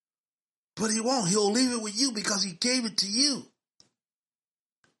 But he won't. He'll leave it with you because he gave it to you.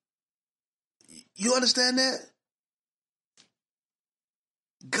 You understand that?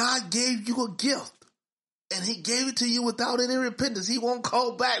 God gave you a gift, and he gave it to you without any repentance. He won't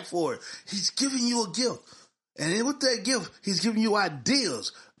call back for it. He's giving you a gift. And with that gift, he's giving you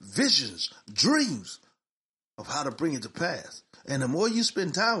ideas, visions, dreams of how to bring it to pass. And the more you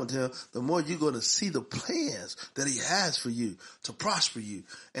spend time with him, the more you're going to see the plans that he has for you to prosper you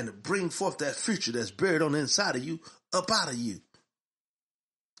and to bring forth that future that's buried on the inside of you, up out of you.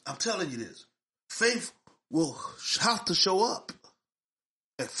 I'm telling you this. Faith will have to show up.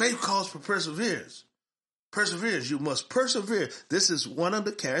 And faith calls for perseverance. Perseverance, you must persevere. This is one of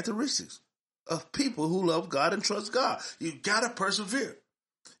the characteristics of people who love God and trust God. You got to persevere.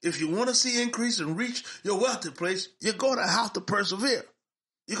 If you want to see increase and reach your wealthy place, you're going to have to persevere.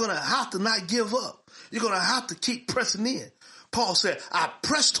 You're going to have to not give up. You're going to have to keep pressing in. Paul said, I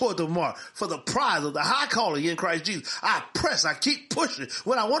press toward the mark for the prize of the high calling in Christ Jesus. I press. I keep pushing.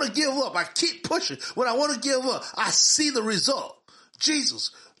 When I want to give up, I keep pushing. When I want to give up, I see the result. Jesus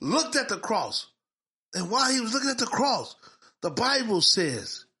looked at the cross. And while he was looking at the cross, the Bible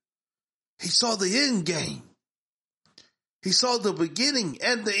says he saw the end game. He saw the beginning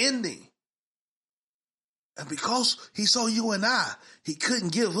and the ending. And because he saw you and I, he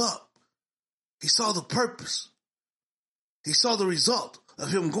couldn't give up. He saw the purpose. He saw the result of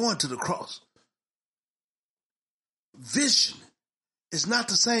him going to the cross. Vision is not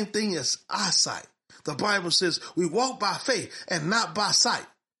the same thing as eyesight. The Bible says we walk by faith and not by sight.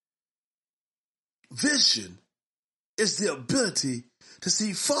 Vision is the ability to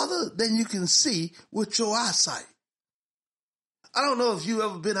see further than you can see with your eyesight. I don't know if you've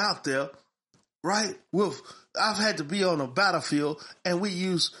ever been out there, right? I've had to be on a battlefield, and we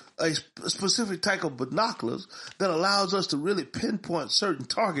use a specific type of binoculars that allows us to really pinpoint certain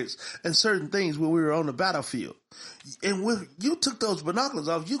targets and certain things when we were on the battlefield. And when you took those binoculars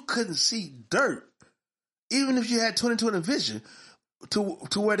off, you couldn't see dirt, even if you had 20/20 vision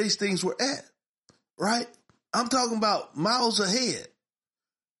to where these things were at, right? I'm talking about miles ahead.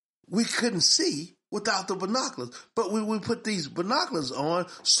 We couldn't see without the binoculars. But when we put these binoculars on,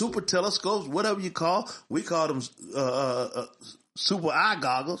 super telescopes, whatever you call, we call them super eye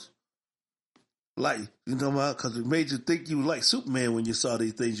goggles. Like, you know, because it made you think you were like Superman when you saw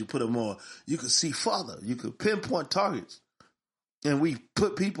these things, you put them on. You could see farther. You could pinpoint targets. And we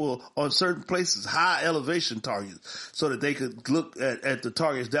put people on certain places, high elevation targets, so that they could look at the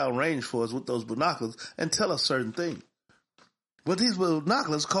targets downrange for us with those binoculars and tell us certain things. But these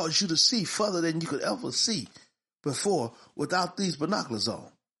binoculars cause you to see further than you could ever see before without these binoculars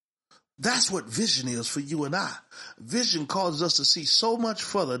on. That's what vision is for you and I. Vision causes us to see so much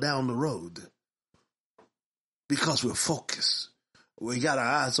further down the road because we're focused. We got our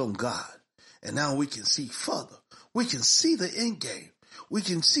eyes on God. And now we can see further. We can see the end game. We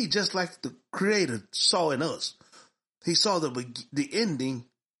can see just like the Creator saw in us. He saw the ending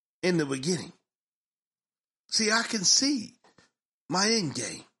in the beginning. See, I can see my end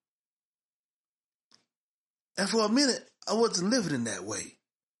game. And for a minute, I wasn't living in that way.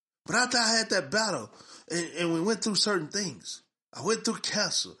 But after I had that battle and we went through certain things, I went through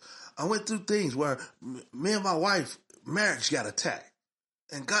cancer. I went through things where me and my wife, marriage got attacked.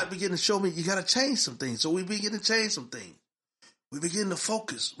 And God began to show me you got to change some things. So we begin to change some things. We begin to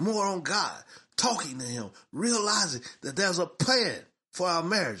focus more on God, talking to him, realizing that there's a plan for our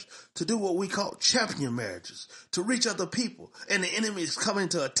marriage to do what we call champion marriages, to reach other people. And the enemy is coming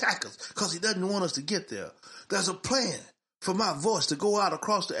to attack us because he doesn't want us to get there. There's a plan for my voice to go out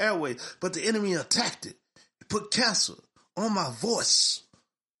across the airways, but the enemy attacked it. He put cancer on my voice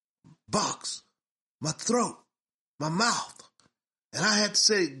box, my throat, my mouth. And I had to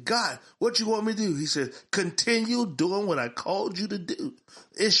say, God, what you want me to do? He said, continue doing what I called you to do.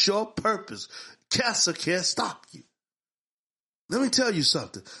 It's your purpose. Cancer can't stop you. Let me tell you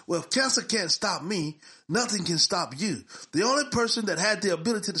something. Well, if cancer can't stop me, nothing can stop you. The only person that had the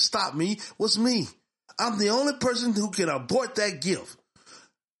ability to stop me was me. I'm the only person who can abort that gift.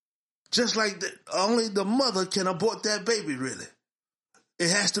 Just like only the mother can abort that baby, really. It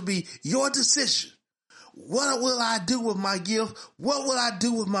has to be your decision. What will I do with my gift? What will I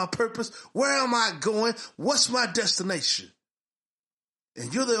do with my purpose? Where am I going? What's my destination?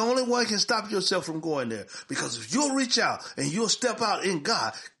 And you're the only one who can stop yourself from going there. Because if you'll reach out and you'll step out in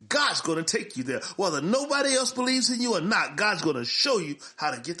God, God's going to take you there. Whether nobody else believes in you or not, God's going to show you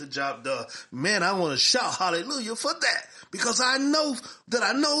how to get the job done. Man, I want to shout hallelujah for that. Because I know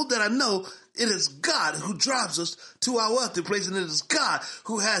it is God who drives us to our wealthy place, and it is God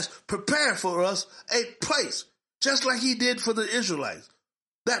who has prepared for us a place, just like he did for the Israelites,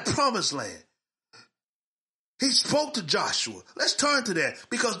 that promised land. He spoke to Joshua. Let's turn to that,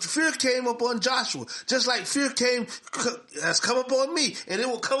 because fear came upon Joshua, just like fear has come upon me, and it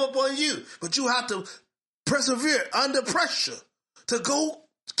will come upon you. But you have to persevere under pressure to go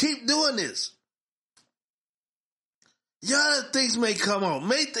keep doing this. Yeah, things may come on.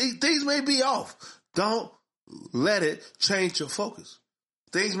 Things may be off. Don't let it change your focus.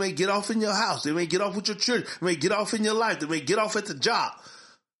 Things may get off in your house. They may get off with your children. They may get off in your life. They may get off at the job.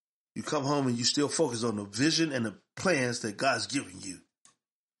 You come home and you still focus on the vision and the plans that God's given you.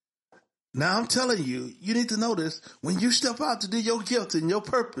 Now I'm telling you, you need to know this. When you step out to do your gift and your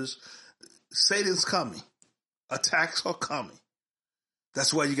purpose, Satan's coming. Attacks are coming.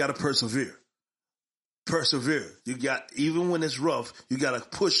 That's why you got to persevere. Persevere. Even when it's rough, you got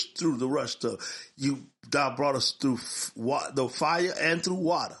to push through the rush stuff. God brought us through the fire and through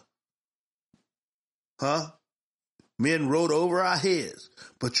water. Men rode over our heads,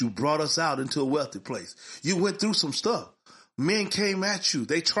 but you brought us out into a wealthy place. You went through some stuff. Men came at you.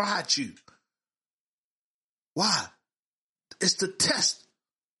 They tried you. Why? It's the test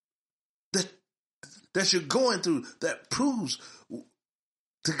that you're going through that proves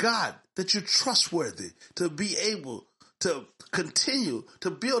to God that you're trustworthy to be able to continue to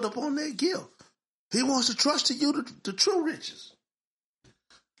build upon that gift. He wants to trust in you the true riches.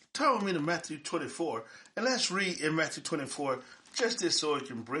 Turn with me to Matthew 24, and let's read in Matthew 24 just this so it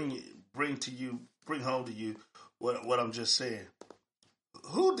can bring home to you what I'm just saying.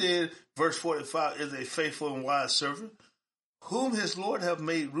 Who did, verse 45, is a faithful and wise servant, whom his Lord have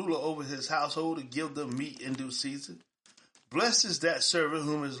made ruler over his household to give them meat in due season? Blessed is that servant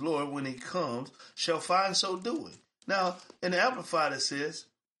whom his Lord, when he comes, shall find so doing. Now, in the Amplified it says,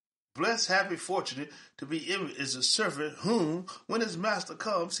 blessed, happy, fortunate to be is a servant whom, when his master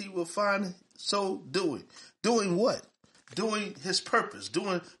comes, he will find so doing. Doing what? Doing his purpose.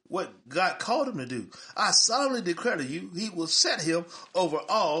 Doing what God called him to do. I solemnly declare to you, he will set him over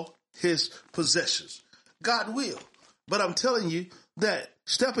all his possessions. God will. But I'm telling you that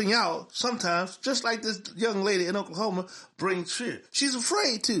stepping out sometimes, just like this young lady in Oklahoma, brings fear. She's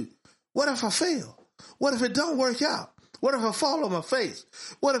afraid to. What if I fail? What if it don't work out? What if I fall on my face?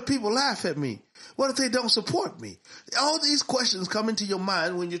 What if people laugh at me? What if they don't support me? All these questions come into your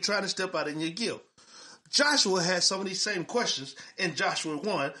mind when you're trying to step out in your gift. Joshua had some of these same questions in Joshua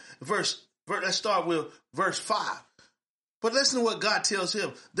 1, let's start with verse 5. But listen to what God tells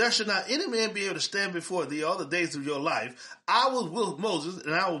him. There shall not any man be able to stand before thee all the days of your life. I will with Moses,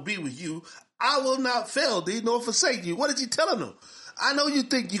 and I will be with you. I will not fail thee, nor forsake you. What is he telling them? I know you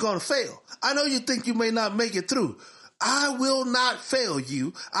think you're going to fail. I know you think you may not make it through. I will not fail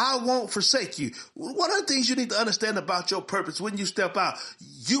you. I won't forsake you. One of the things you need to understand about your purpose when you step out,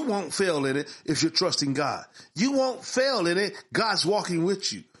 you won't fail in it if you're trusting God. You won't fail in it. God's walking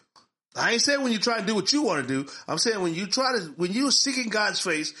with you. I ain't saying when you try to do what you want to do. I'm saying when you're seeking God's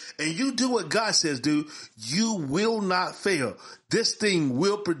face and you do what God says do, you will not fail. this thing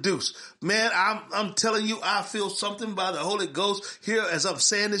will produce. Man, I'm telling you, I feel something by the Holy Ghost here as I'm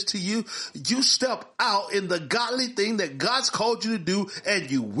saying this to you. You step out in the godly thing that God's called you to do,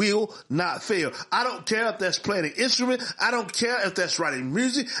 and you will not fail. I don't care if that's playing an instrument. I don't care if that's writing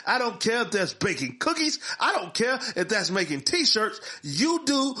music. I don't care if that's baking cookies. I don't care if that's making t-shirts. You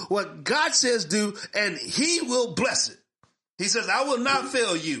do what God says do, and he will bless it. He says, I will not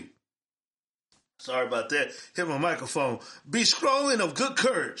fail you. Sorry about that. Hit my microphone. Be strong and of good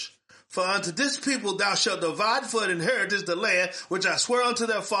courage. For unto this people thou shalt divide for an inheritance the land which I swear unto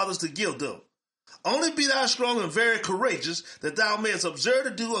their fathers to give them. Only be thou strong and very courageous, that thou mayest observe to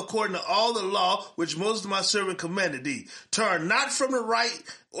do according to all the law which Moses my servant commanded thee. Turn not from the right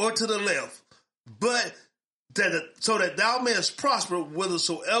or to the left, but so that thou mayest prosper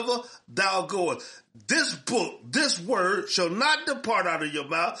whithersoever thou goest. This book, this word shall not depart out of your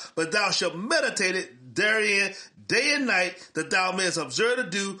mouth, but thou shalt meditate it therein day and night, that thou mayest observe to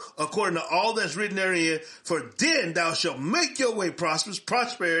do according to all that's written therein. For then thou shalt make your way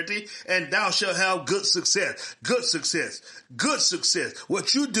prosperity, and thou shalt have good success. Good success. Good success.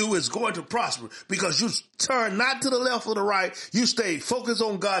 What you do is going to prosper because you turn not to the left or the right. You stay focused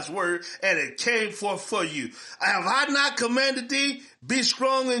on God's word, and it came forth for you. Have I not commanded thee? Be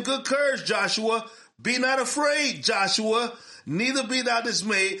strong and good courage, Joshua. Be not afraid, Joshua. Neither be thou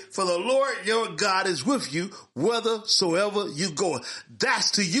dismayed, for the Lord your God is with you whithersoever you go. That's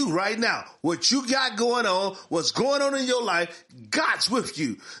to you right now. What you got going on, what's going on in your life, God's with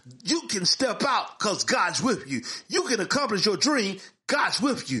you. You can step out because God's with you. You can accomplish your dream. God's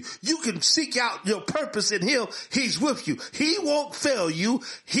with you. You can seek out your purpose in him. He's with you. He won't fail you.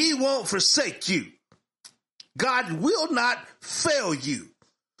 He won't forsake you. God will not fail you.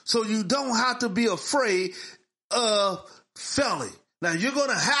 So you don't have to be afraid of failing. Now you're going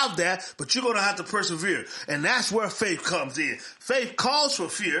to have that, but you're going to have to persevere. And that's where faith comes in. Faith calls for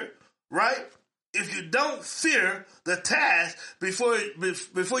fear, right? If you don't fear the task before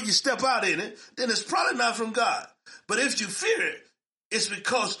you step out in it, then it's probably not from God. But if you fear it, it's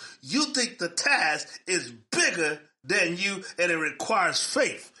because you think the task is bigger than you, and it requires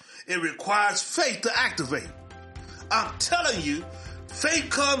faith. It requires faith to activate. I'm telling you, faith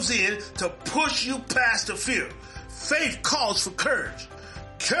comes in to push you past the fear. Faith calls for courage.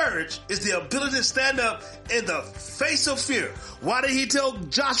 Courage is the ability to stand up in the face of fear. Why did he tell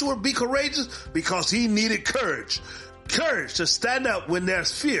Joshua be courageous? Because he needed courage. Courage to stand up when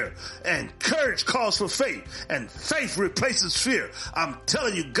there's fear. And courage calls for faith. And faith replaces fear. I'm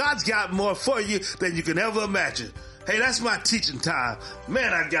telling you, God's got more for you than you can ever imagine. Hey, that's my teaching time.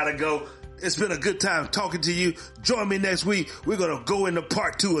 Man, I gotta go. It's been a good time talking to you. Join me next week. We're going to go into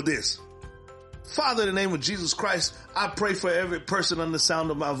part 2 of this. Father, in the name of Jesus Christ, I pray for every person under the sound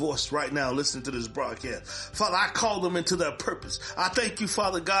of my voice right now listening to this broadcast. Father, I call them into their purpose. I thank you,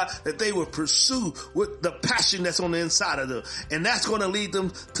 Father God, that they will pursue with the passion that's on the inside of them. And that's going to lead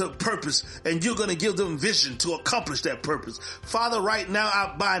them to purpose. And you're going to give them vision to accomplish that purpose. Father, right now,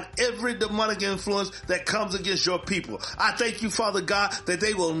 I bind every demonic influence that comes against your people. I thank you, Father God, that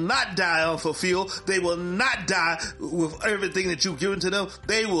they will not die unfulfilled. They will not die with everything that you've given to them.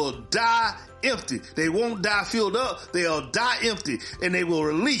 They will die empty. They won't die filled up. They'll die empty, and they will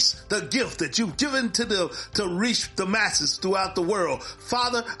release the gift that you've given to them to reach the masses throughout the world.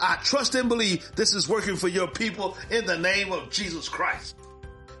 Father, I trust and believe this is working for your people in the name of Jesus Christ.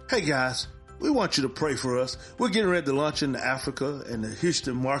 Hey guys, we want you to pray for us. We're getting ready to launch into Africa and the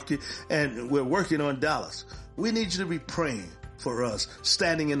Houston market, and we're working on Dallas. We need you to be praying for us,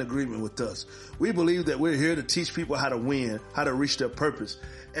 standing in agreement with us. We believe that we're here to teach people how to win, how to reach their purpose.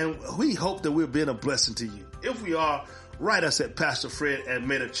 And we hope that we're being a blessing to you. If we are, write us at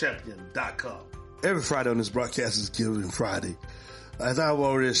PastorFred@MadeAChampion.com. Every Friday on this broadcast is Giving Friday. As I've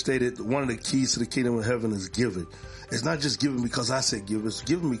already stated, one of the keys to the kingdom of heaven is giving. It's not just giving because I said give, it's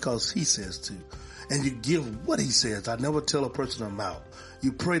giving because he says to. And you give what he says. I never tell a person an amount.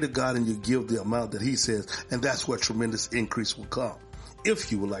 You pray to God and you give the amount that he says, and that's where tremendous increase will come.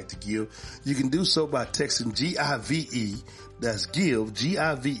 If you would like to give, you can do so by texting GIVE, that's give,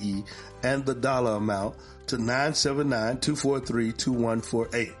 GIVE, and the dollar amount to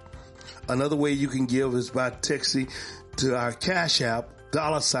 979-243-2148. Another way you can give is by texting to our Cash App,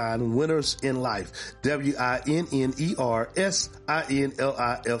 $ Winners in Life,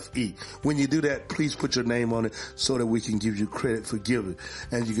 WINNERSINLIFE. When you do that, please put your name on it so that we can give you credit for giving.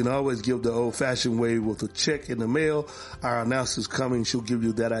 And you can always give the old-fashioned way with a check in the mail. Our announcer's coming. She'll give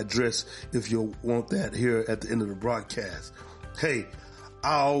you that address if you want that here at the end of the broadcast. Hey,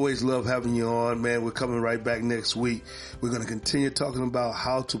 I always love having you on, man. We're coming right back next week. We're going to continue talking about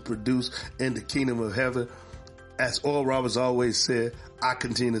how to produce in the kingdom of heaven. As Oral Roberts always said, I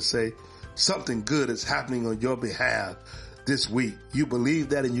continue to say, something good is happening on your behalf this week. You believe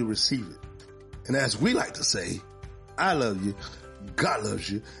that and you receive it. And as we like to say, I love you, God loves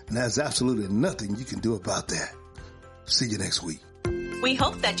you, and there's absolutely nothing you can do about that. See you next week. We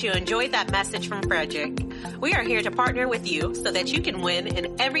hope that you enjoyed that message from Frederick. We are here to partner with you so that you can win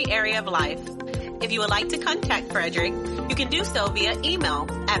in every area of life. If you would like to contact Frederick, you can do so via email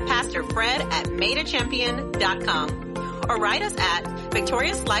at pastorfred@madeachampion.com or write us at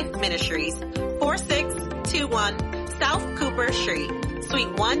Victorious Life Ministries, 4621 South Cooper Street,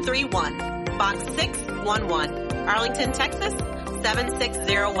 Suite 131, Box 611, Arlington, Texas,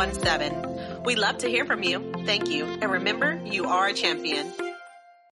 76017. We'd love to hear from you. Thank you. And remember, you are a champion.